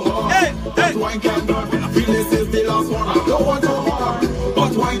want to on. Hey, But wine can done. I feel this is the last one. I don't want to horn.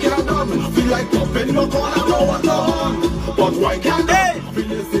 But wine can done. I feel like popping my corn. I don't want to horn. But wine can done. Hey. I feel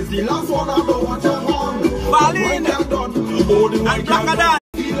this is the last one. I don't want to horn. Valeen But wine can done. Oh, the wine and can Blakka done. done.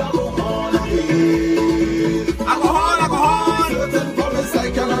 I feel like I'm on again. I go on. Certain promise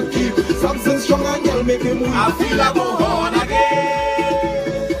I cannot keep. Something strong and girl make me move. I feel I go on again.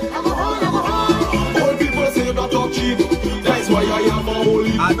 All people say that I'm cheap. That's why I am a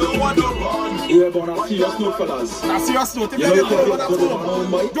holy. I don't want to run. Yeah, but on a serious note, fellas. That's serious note. You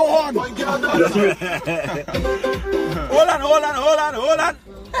know, Go on. Hold on.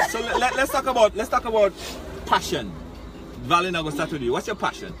 So let's talk about passion. Valeen, I'm gonna start with you. What's your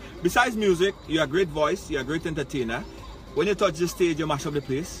passion? Besides music, you're a great voice, you're a great entertainer. When you touch the stage, you mash up the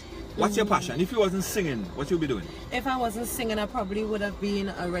place. What's your passion? If you wasn't singing, what you be doing? If I wasn't singing, I probably would have been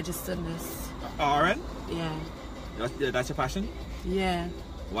a registered nurse. RN? Yeah. That's your passion? Yeah.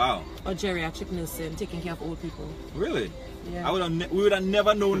 Wow. Or geriatric nursing, taking care of old people. Really? Yeah. We would have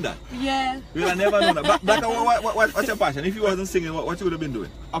never known that. Yeah. We would have never known that. Blakka, what's your passion? If you wasn't singing, what you would have been doing?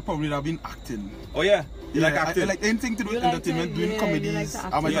 I probably would have been acting. Oh yeah? You like I acting? like anything to do with You like entertainment, to- doing yeah, you comedies. like to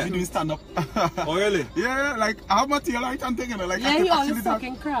act. I might Yeah. be doing stand up. Oh really? Yeah, like I have material I can take, you know, like I Yeah, can he always actually do that.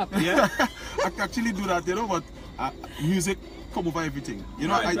 talking crap. Yeah? I can actually do that, you know, but music come over everything. You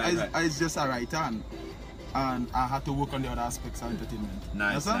know, Right. I was just a writer and I had to work on the other aspects of entertainment.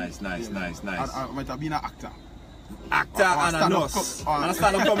 Nice. I might have been an actor. Actor Or and a stand-up nurse. or- And a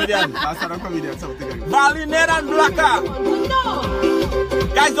stand-up comedian. I stand-up comedian, something like that. Valeen Nedd and Blakka.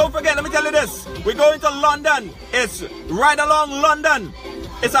 No. Guys, don't forget, let me tell you this. We're going to London. It's RideAlong London.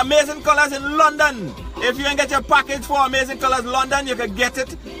 It's Amazing Colors in London. If you ain't get your package for Amazing Colors London, you could get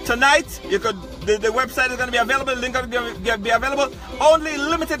it tonight. You could The website is going to be available. The link is going to be available. Only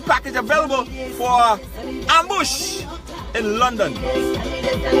limited package available for Ambush in London.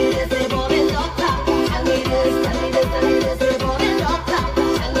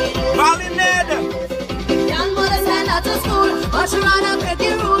 Valeen Nedd. Young mother send her to school, but she rather break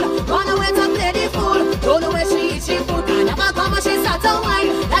the rule. Run away to play the fool. Don't know where she eats, she food. Never come, but she start to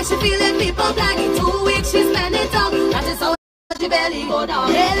whine like she feeling people blind. In 2 weeks she spend it up. That is how she belly go down.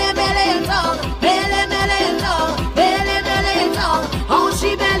 Belly, belly, tongue. Belly, belly, tongue. Belly, belly, tongue. How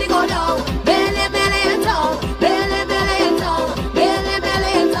she belly go down. Belly, belly, tongue. Belly, belly, tongue. Belly,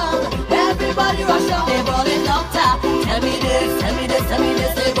 belly, tongue. Everybody rush down. They balling doctor. Tell me this, tell me this, tell me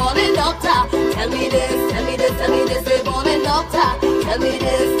this. They balling doctor. Tell me this, tell me this, tell me this. They balling doctor. Tell me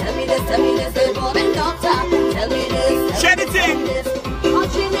this, tell me this, tell me this. They balling doctor. Tell me this. Share the thing. How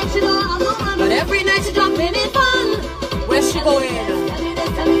she makes you know I'm no man. But every night she jumping in fun. Where she going?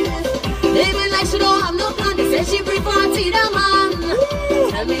 Living like she don't have no plan. They say she free for a tea, man.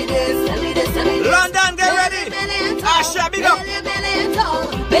 Tell me this, tell me this, tell me this. London, get ready. Asha, big up.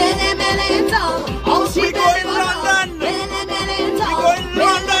 Oh, she we going London. We going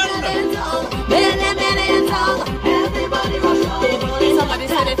London. Everybody rush on. Somebody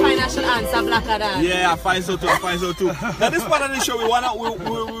said the financial answer Blakka than. Yeah, I find so too. I find so too. Now this part of the show,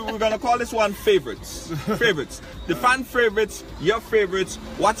 we're gonna call this one favorites. Favorites. The fan favorites, your favorites,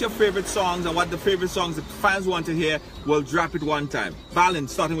 what's your favorite songs and what the favorite songs the fans want to hear, we'll drop it one time. Valeen,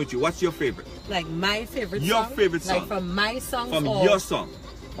 starting with you, what's your favorite? Like my favorite your song? Your favorite song. Like from my songs from or... your song.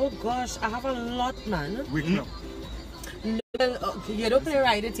 Oh gosh, I have a lot, man. No, you don't play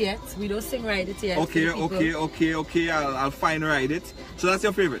Ride It yet. We don't sing Ride It yet. Okay. I'll find Ride It. So that's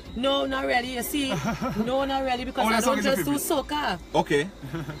your favorite? No, not really. You see, no, not really, because I don't just do soca. Okay.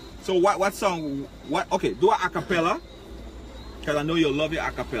 So what song? Okay, do a acapella. Because I know you love your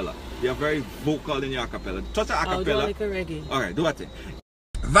acapella. You're very vocal in your acapella. Touch a acapella. I'll do like a reggae. All right, do a thing.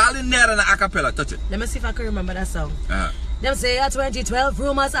 Valeen Nedd and an acapella. Touch it. Let me see if I can remember that song. Them say at 2012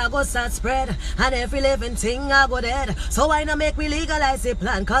 rumors I go start spread, and every living thing I go dead. So why not make we legalize the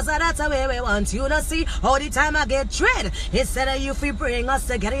plan? Cause that's the way we want you to see. All the time I get dread. Instead of you free bring us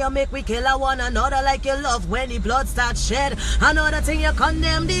together, you make we kill one another like you love when the blood starts shed. Another thing you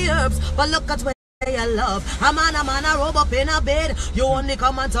condemn the herbs, but look at what you love. A man robe up in a bed. You only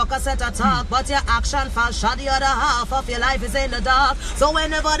come and talk a set of talk, but your action falls short. The other half of your life is in the dark. So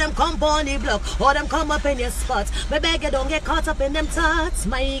whenever them come on the block or them come up in your spot, me beg you don't get caught up in them thoughts.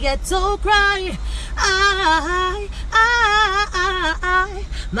 My get to cry.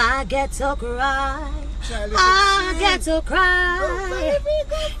 My get to cry. I get to cry.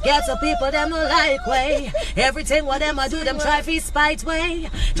 Get to people them no like way. Everything what them I do them try to spite way.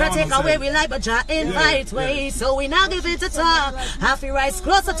 Try take away we like but try invite way. So we now give it a talk. Half rise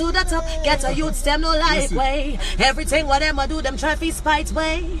closer to the top. Get a youth them no like way. Everything what them I do them try to spite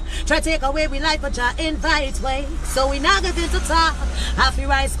way. Try take away we like but try invite way. So we now give it a talk. Half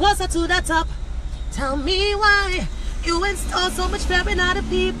rise closer to the top. Tell me why you install so much fear in other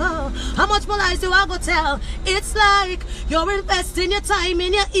people. How much more lies do I go tell? It's like you're investing your time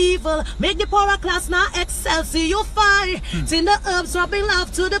in your evil. Make the poorer class not excel. See you fight in the herbs, rubbing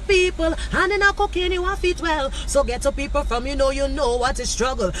love to the people. And in a cocaine you want feet well. So get to people from you know what is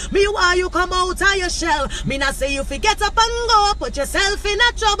struggle. Me why you come out of your shell. Me not say you forget up and go put yourself in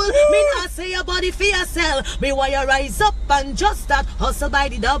a trouble. Me not say your body for yourself. Me why you rise up and just that hustle by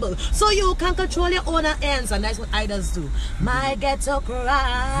the double. So you can control your own hands, and that's what idols do. My ghetto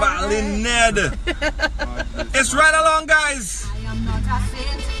cry. Valeen Nedd. It's RideAlong, guys. I am not a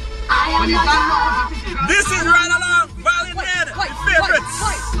saint. I am not a... This is RideAlong. Valeen Nedd. Favorites.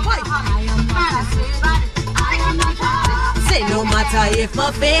 I am not a saint. I am not a... Say no matter if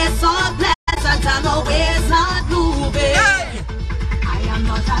my face or pleasant and my ways not moving. Hey. I am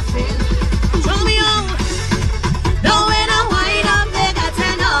not a saint. Show me out. Now when I wind up, they got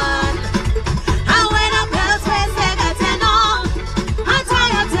 10 on. And when I press waist, they got 10 on. I'm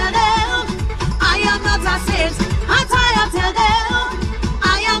tired, tell them I am not a saint. I'm tired, tell them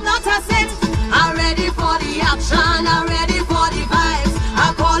I am not a saint. I'm ready for the action, I'm ready for the vibes.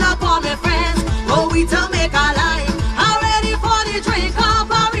 I call upon my friends, go we to make a life. I'm ready for the drink up,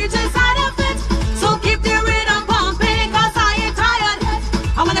 I reach inside of it. So keep the rhythm pumping, cause I ain't tired yet.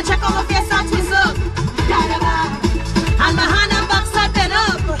 I wanna check out my face.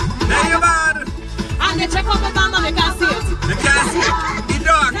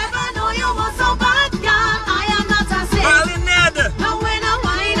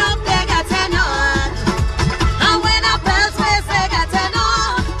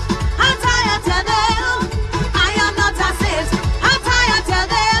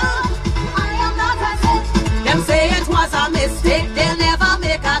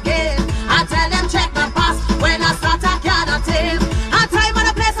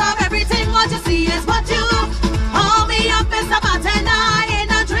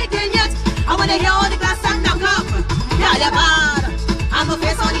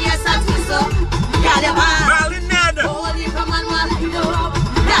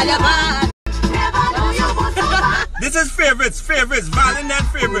 This is favorites. Valeen Nedd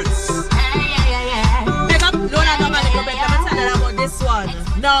favorites. Yeah. Big up, load that up a little bit. Let me tell you about this one.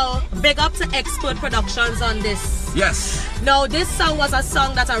 Now, big up to Expert Productions on this. Yes. Now, this song was a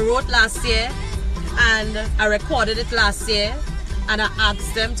song that I wrote last year, and I recorded it last year, and I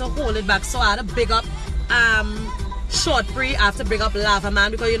asked them to hold it back. So I had to big up Short Free, I have to bring up Lava Man,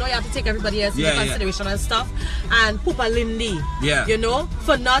 because you know you have to take everybody else into consideration and stuff. And Pupa Lindy, you know,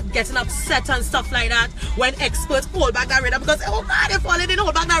 for not getting upset and stuff like that when experts hold back that rhythm, because oh God, they're falling in,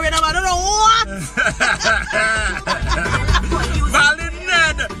 hold back that rhythm, I don't know what. Valeen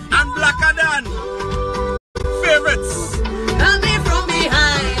Nedd and Blakka favorites. Come me from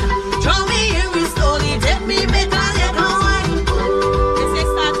behind, throw me in, we slowly take me make a little wine. This is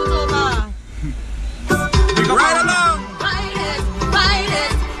started over. Right along. Ride it, ride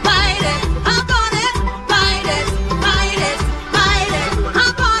it, ride it. I'm on it, ride it, ride it, ride it.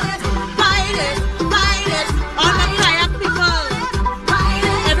 I'm on it, ride it, ride it. All the kayak people,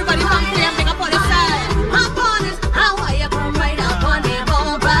 everybody come play and pick up on the side. I'm on it, how are you come right up on the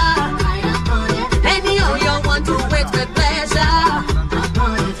bomba? Anyhow you want to wait with pleasure.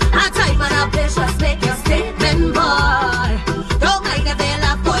 A time and a pleasure, make a statement, boy. Don't mind if they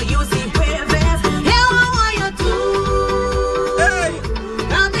laugh for you, see waves. Here how are you do?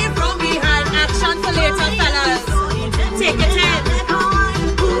 Come in from behind, action for later, fellas. Take it in.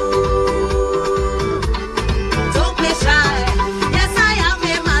 Don't be shy. Yes, I am a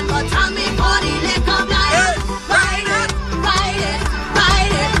man, but I'm a body lick up like ride it, ride it,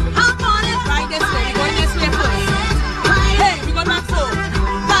 ride it. I'm on it, Right this way, we going this way first. Hey, we go back so.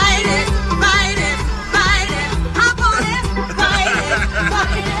 ride it, ride it, ride it. I'm on it, ride it,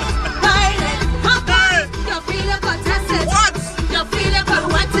 ride it, ride it. I'm on it. You feel it, contested. What? You feel it, but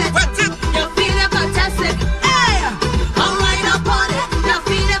wet it. Wet it. You feel it, contested. Hey, I'm right up on it. You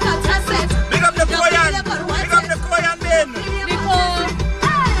feel it, contested. Big up the Koyan. Big up the Koyan men. Nicole,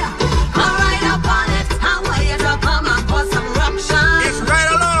 I'm right up on it. I want you to come and cause some ruction. It's right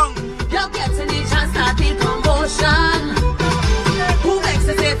along. You're getting the chance to be commotion. Who makes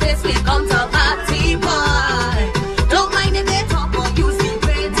it say face we come to party, boy? Don't mind if they talk or use the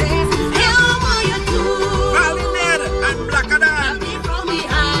greatest. Here what you do. Valeen Nedd and Blakka. Come me from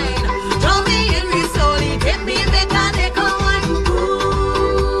behind. Throw me in real slowly. Get me mechanical one.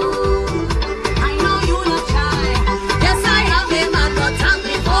 I know you look shy. Yes, I am a man, but I'm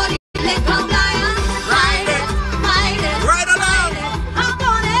before the little lion. Ride it, ride it. Right along. I'm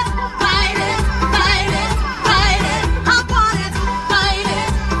on it, ride it, ride it, ride it. I'm on it, ride it,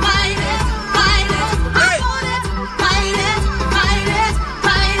 ride it, ride it. Hey. I'm on it, ride it, ride it,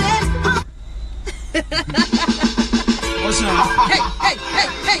 ride it. What's up? hey.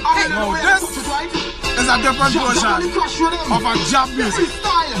 No, this is a different version of a jab music.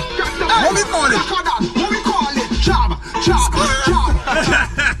 What we call it? What we call it? Jab.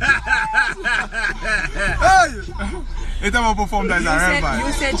 Hey! It ever performed as a rapper.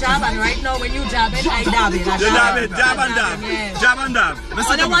 You said jab, and right now when you jab it, I dab it. You dab it, jab and dab. Yeah. Jab and dab.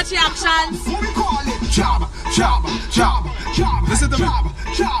 I don't watch your actions. What we call it? Jab. Listen to me.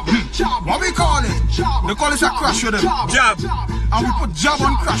 Jab. What we call it? They call it a crash rhythm. Jab. And we put jab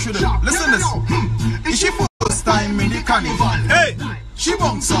on crash rhythm. Listen this. It's she first time in the carnival. Hey. She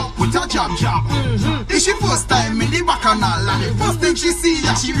bunks up with a jab. It's she first time in the bacchanal. And the first thing she see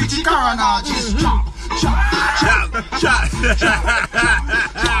that she reach the carnage is jab. Jab.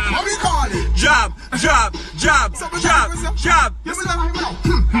 What we call it? Jab.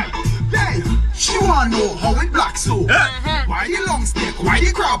 Hey, she wanna know how it black so. Why the long stick? Why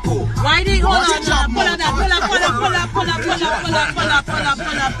the crab pole? Why they hold on now?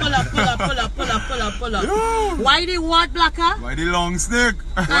 Pull up. Why they what, Blakka? Why the long stick?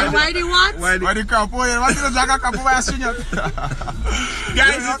 And why they what? Why the crab pole? Why the jacket crab pole?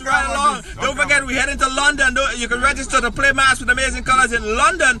 Guys, it's right along. Don't forget, we're heading to London. You can register to play mass with Amazing Colors in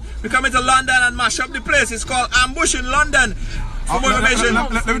London. We're coming to London and mash up the place. It's called Ambush in London. For more information,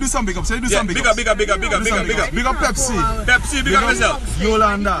 let me do some big up. Say do some big up. big up Pepsi. Pepsi, big up yourself.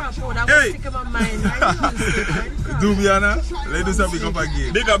 Yolanda. Hey. Dubiana. Let's do some big up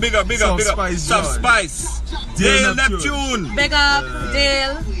again. Big up. Some Spice. Dale Neptune. Big up,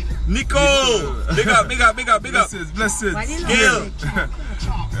 Dale. Nicole. Big up. Blessed. Gail.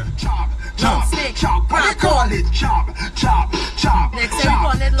 Long snake. What we call it? Chop. Next time we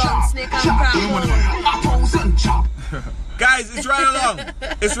call it long snake and crab. 1,000 chop. Guys, it's right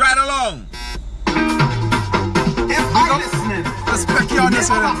along. If I listening, Respect you on this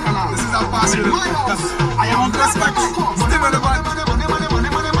one. This is our pass with I am respect. Still on the back.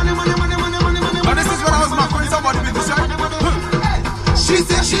 But this is what I was marking somebody with this right. She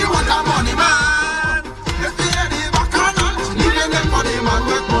said she want a money man. If the head back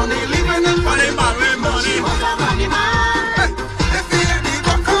was a money man. If you hear the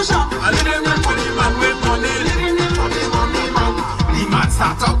conclusion, I living in for the man with money. Living in for the money man. The man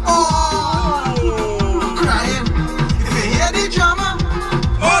start up, crying. If you hear the drama,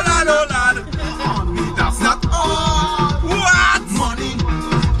 Oh lad. honey, that's not all. What? Money,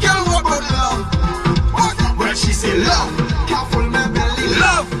 girl, what about love? What? Well, she say love. Can't full my belly.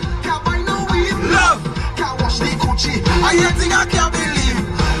 Love. Can't buy no weed. Love. Can't wash the Gucci. I hear thing I can't believe.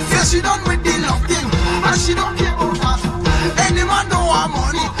 Say she done with the love thing, and she don't care about that. Any man don't want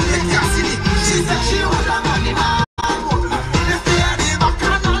money. They can't see it. She said she was a money man. If they had the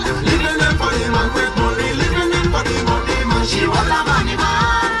bacchanal, living in for the man with money, living in for the money man. She was a money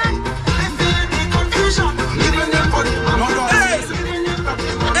man. If they had the confusion, living in for the man with money, living in for the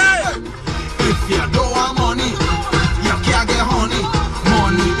money. If you don't want money, you can't get honey.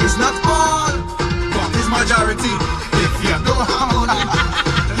 Money is not all, but it's majority. If you don't have money,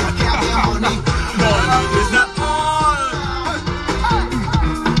 you can't get honey. Money is not all.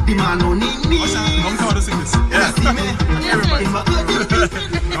 The man no need me. Long time to sing this. Yes. See me? Everybody my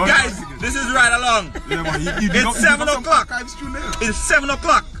Guys, this is Ride Along. Yeah, man, It's 7 o'clock. It's 7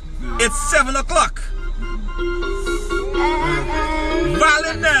 o'clock. It's 7 o'clock.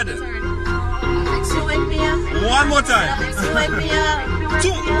 Valeen Nedd. One more time.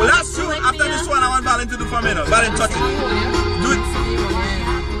 Two. Last two. After this one, I want Valeen to do for me now. Valeen, touch it. Do it.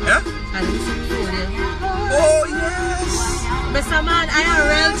 Yeah? Oh, yes. Mr. Man, I am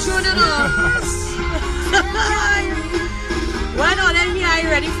real true to know. Why not then here are you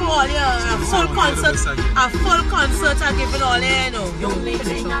ready for all your full concert? A full concert I'm giving all in, you know.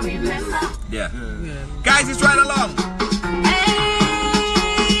 Yeah. Guys, it's Ride Along.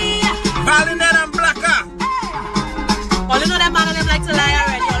 Valeen Nedd and Blakka. All you know that man and them like to lie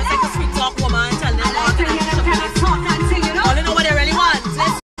already. All it's like a sweet talk woman and tell them all you know what they really want.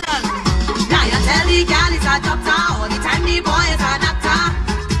 Listen. Now you tell the girl is a doctor, all the time the boy is an actor.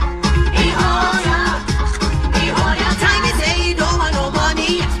 Time he say he don't want no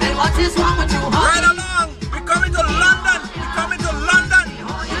money. Then what is wrong with you, honey? Ride Along. We're coming to London. We're coming to London.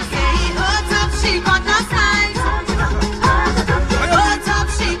 You say he hurt up, she got last night. Hurt up,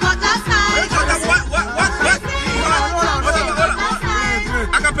 she got last night. What?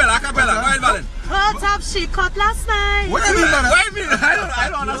 Acapella. Go ahead, Valeen. Hurt up, she cut last night. What do you mean by that? What do you mean? I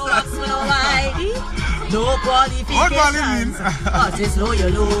don't No understand. ask me no ID, no qualifications. What Valeen mean? But it's low, you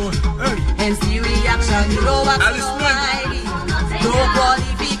low. Hence the reaction, you know ask me no ID, no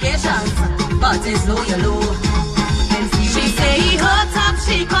qualifications. But it's low, you low. She say he hurt up,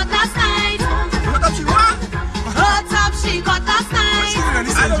 she cut last night. What up, she want? Hurt up, she cut last night.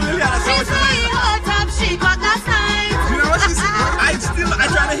 I don't really She understand what say you he mean. hurt up, she cut last night. You know what she said? I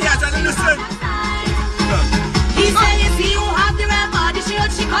try to hear, I try to listen. He say it's he who have the remedy.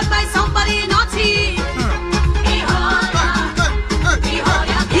 She cut by somebody naughty.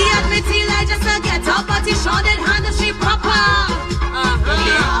 He admits he lied just to get up, but he sure did handle she proper.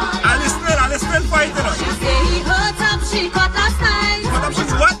 I listen for it, you know. She say he hurt up, she cut last night. What up, she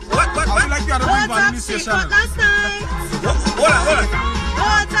what? I would like you to bring Hurt Valeen up, in she station. cut last night. Hold on.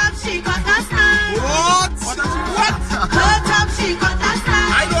 Hurt up, she cut last night. What? Hurt up, she cut last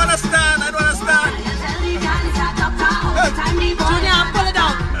night. I don't understand. Junior, pull it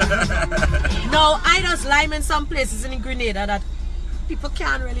down. No, I just lime in some places in Grenada that people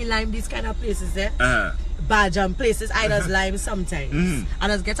can't really lime these kind of places there. Bad places, I just lime sometimes. I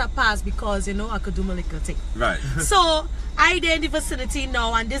just get a pass because, you know, I could do my little thing. Right. So, I there in the vicinity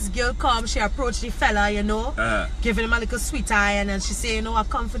now and this girl come, she approached the fella, you know, giving him a little sweet eye and then she say, you know, I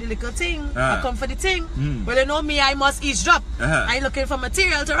come for the little thing. I come for the thing. Well, you know me, I must eavesdrop. I looking for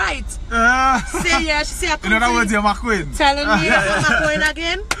material to write. Say, yeah, she say, I come in other words, you're McQueen. telling me I'm McQueen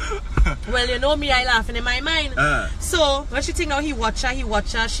again. Well, you know me, I laughing in my mind. So, when she think now he watch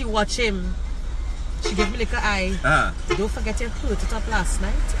her, she watch him. She gave me like an eye. Don't forget you hurt it up last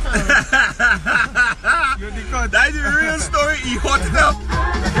night. That is the real story. He hot it up.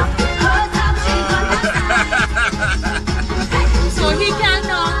 So he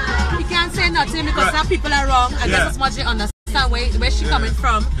can't say nothing because some people are wrong. I guess as much they understand where she coming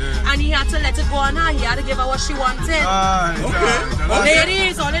from. And he had to let it go on her. He had to give her what she wanted. Okay.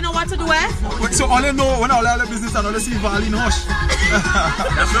 Ladies, all they know what to do, eh? So all they know when all the business and all they see Valeen hush.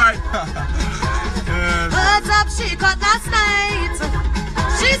 That's right. Hurt up, she cut last night.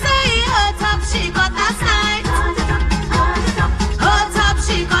 She say he hurt up, she cut last night. Hurt up,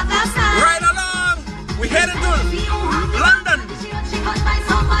 she cut last night. Ride Along. We headed to London.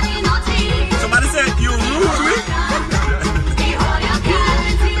 Somebody said you rude me.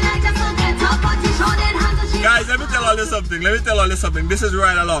 Guys, let me tell all you something. This is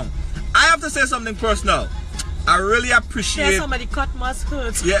Ride Along. I have to say something personal. I really appreciate... somebody cut must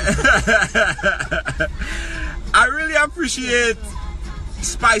hurt. Yeah. I really appreciate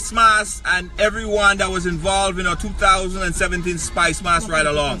Spice Mass and everyone that was involved in our 2017 Spice Mass Ride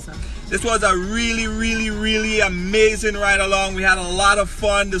Along. This was a really, really, really amazing ride along. We had a lot of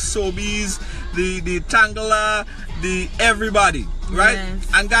fun. The Sobies, the Tangala, the everybody, right? Yes.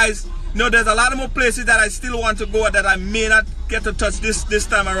 And guys, you know, there's a lot of more places that I still want to go that I may not get to touch this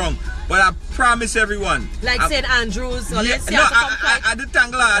time around. But I promise everyone. Like St. Andrews. Or yeah, no, I did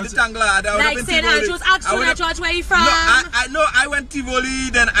Tangala. Like St. Andrews. Ask George, where you from? No, I went Tivoli.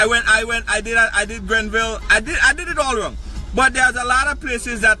 Then I did Grenville. I did it all wrong. But there's a lot of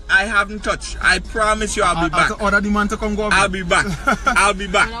places that I haven't touched. I promise you, I'll be back. Order the man to come go. I'll be back. I'll be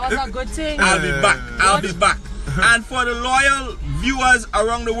back. That was a good thing. I'll be back. I'll be back. And for the loyal viewers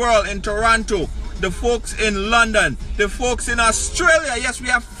around the world, in Toronto, the folks in London, the folks in Australia, yes, we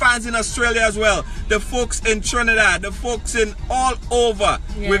have fans in Australia as well, the folks in Trinidad, the folks in all over,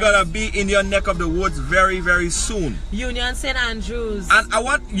 yes. We're gonna be in your neck of the woods very, very soon. Union St. Andrews. And I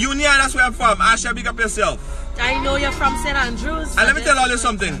want Union, that's where I'm from. Asha, big up yourself. I know you're from St. Andrews. And let me tell all you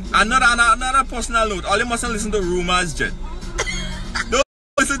something. Another personal note. All you mustn't listen to rumors, Jet. Don't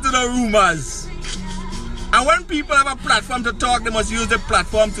listen to the rumors. And when people have a platform to talk, they must use the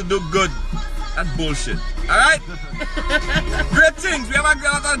platform to do good. That's bullshit. Alright? Great things. We have a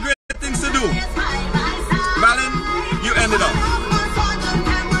lot of great things to do. Valeen, you end it up.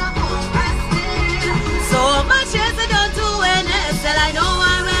 So much as I don't do and still I know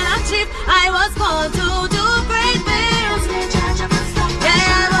I will achieve. I was born to do great things. Yeah,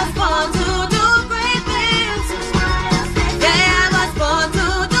 I was born to do great things. Yeah, I was born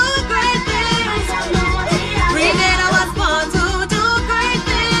to do great things. Remember, I was born to do great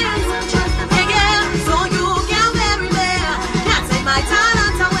things. Yeah, so you can marry me. Can't take my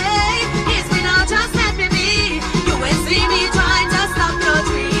talent away. It's me now, just let me be. You will see me trying to stop your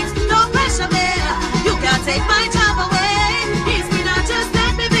dreams. Don't pressure me. You can't take my job away. It's me now, just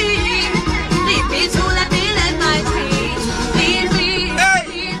let me be. Leave me to let me live my dreams. Leave me,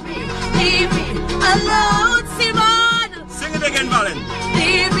 leave me alone, Simon. Sing it again, Valeen.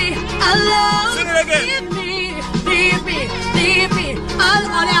 Leave me alone. Sing it again. Leave me. All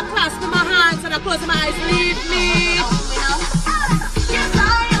I clasp my hands and I close my eyes. Leave me. Yes,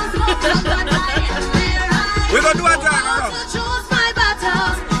 I am. We're gonna do a drive around. Choose my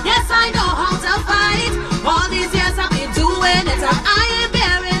battles. Yes, I know how to fight. All these years I've been doing it, and I ain't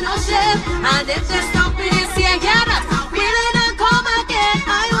bearing no shame. And if they stop me this year, yeah, that's willing and come again.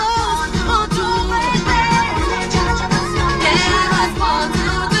 I was born to do great things. Yeah, I was born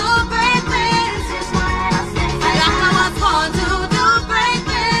to do great things. Yeah, I was born to do great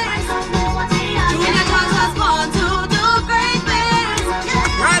things. Junior George was born to do great things.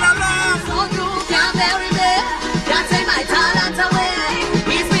 Right along. So you can't bury me, can't take my talent away.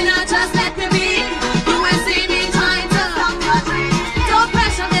 It's me not, just let me be. You will see me trying to stop your dreams. Don't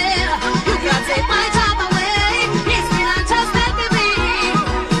pressure me, you can't take my job away. It's me not, just let me be.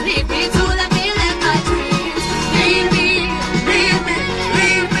 Leave me to let me live my dreams. Leave me, leave me,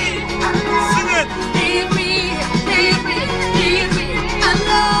 leave me. Sing it. Leave me, leave me, leave me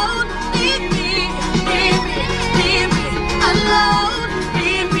alone. Leave me, leave me, leave me alone.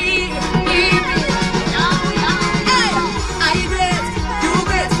 Leave me, leave me. Hey, I great, you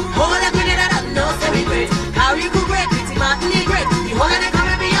great. All of the that I know so we great. How you could great, pretty Martin great. The whole of the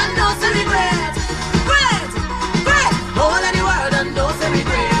Caribbean knows so we great. Great, great. All of the world knows so we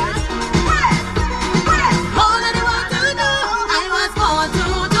great. Great, great. All of the world to know I was born to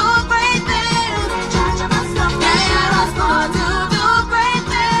do great things. Yeah, I was born to do great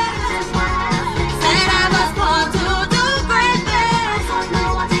things. Said I was born to do great things.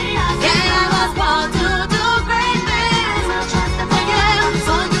 Yeah, I was born to do great things. Yeah,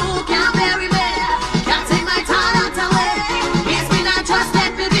 so you can't bury me, can't take my talent away. It's me not, just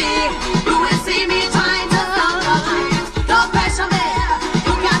let me be. You will see me trying to stop your dreams. Don't pressure me,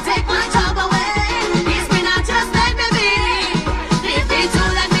 you can't take my job away. It's me not, just let me be. Leave me to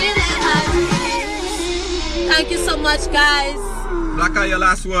let me live my dreams. Thank you so much, guys. Blakka, your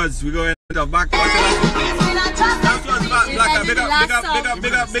last words. We go into back. It's me not, just let me be. Blakka,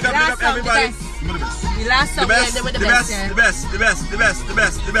 big up everybody. The last song we ended with the best. The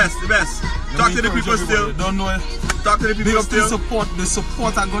best. Talk to the people still. Don't know it. Talk to the Big people up still. the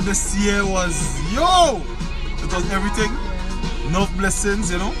support I got this year was, yo! It was everything. Enough blessings,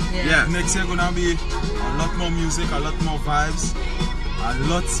 you know? Yeah. Next year gonna be a lot more music, a lot more vibes, a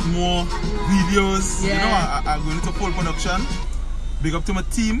lot more videos. Yeah. You know, I'm going into full production. Big up to my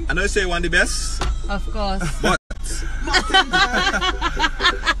team. I know you say you want the best. Of course. But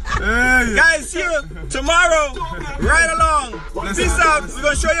see you tomorrow. Ride along. Peace out. We're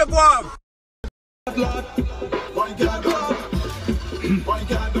going to show you guav.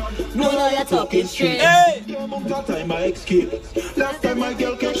 No, you're talking straight. Hey! That time I escaped. Last time my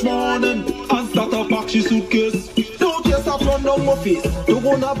girl catch morning and start to pack she suitcase. Don't just have run down my face. Don't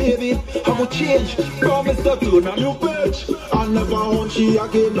go now, baby. I will change. Promise to turn a new page. I never want she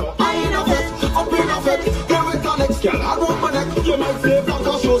again. No, I ain't a vet. Up in a vet. Here with the next girl. I run my neck. You might say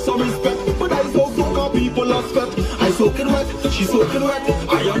Blakka show some respect, but I so soak people are sweat. I soaking wet. She soaking wet.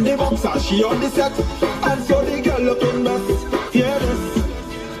 I on the boxer. She on the set. And so the girl looking best. Hear this.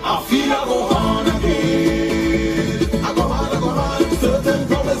 I feel I go on again. I go on. Certain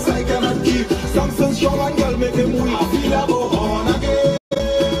promise I cannot keep. Something strong and girl make him weak. I feel I go on again.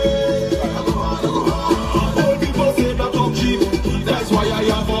 I go on. All people say that I'm cheap. That's why I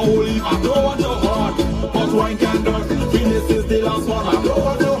have a whole heap. I don't want your heart, but wine can't done. Finish is the last one. I don't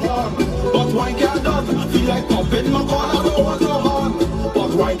want your heart, but wine can't done. Feel like pumping my corn. I don't want your heart,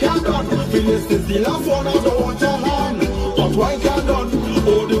 but wine can't done. Finish is the last one. I don't want your heart, but wine can't done.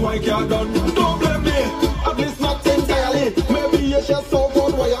 Oh, the wine can't done. Don't blame me, at least not entirely. Maybe you should so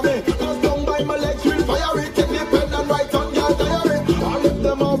good wire me. Cause down by my legs will fire it. Take the pen and write on your diary. I lift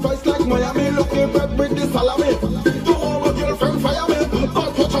them off ice like Miami. Looking back with the salami. Don't want my girlfriend fire me.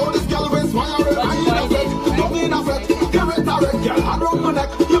 But watch how this girl is wiring. I ain't a fret, don't in a fret. Give it a red girl, hand round my neck.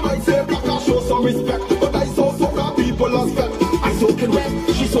 You might say Blakka show some respect, but I so soak people are sweat. I soaking wet,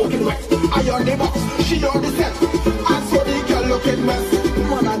 she soaking wet. I on the box, she on the set. And so the girl looking mess.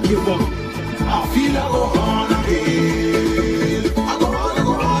 Give up. I feel I go on again. I go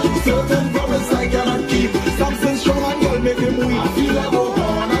on. Certain promise I cannot keep. Something strong and girl make him weak. I feel I go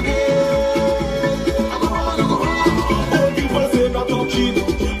on again. I go on. All people say that I'm cheap.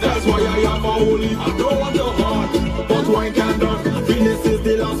 That's why I have a whole heap. I don't want your heart, but wine can't done. Finish is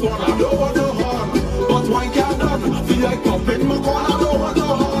the last one. I don't want your heart, but wine can't done. Feel like pumping my corn. I don't want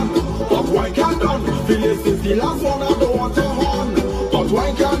your heart, but wine can't done. Finish is the last one. I don't want your heart, but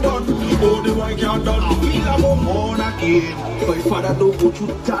wine can't done. Oh, the wine can't done. I feel I go on again. But if I don't go through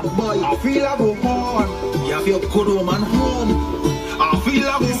that boy, I feel I go on. You have your good woman home. I feel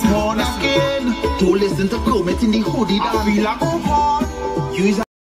I go on again. To listen to comment in the hoodie. I feel I go on.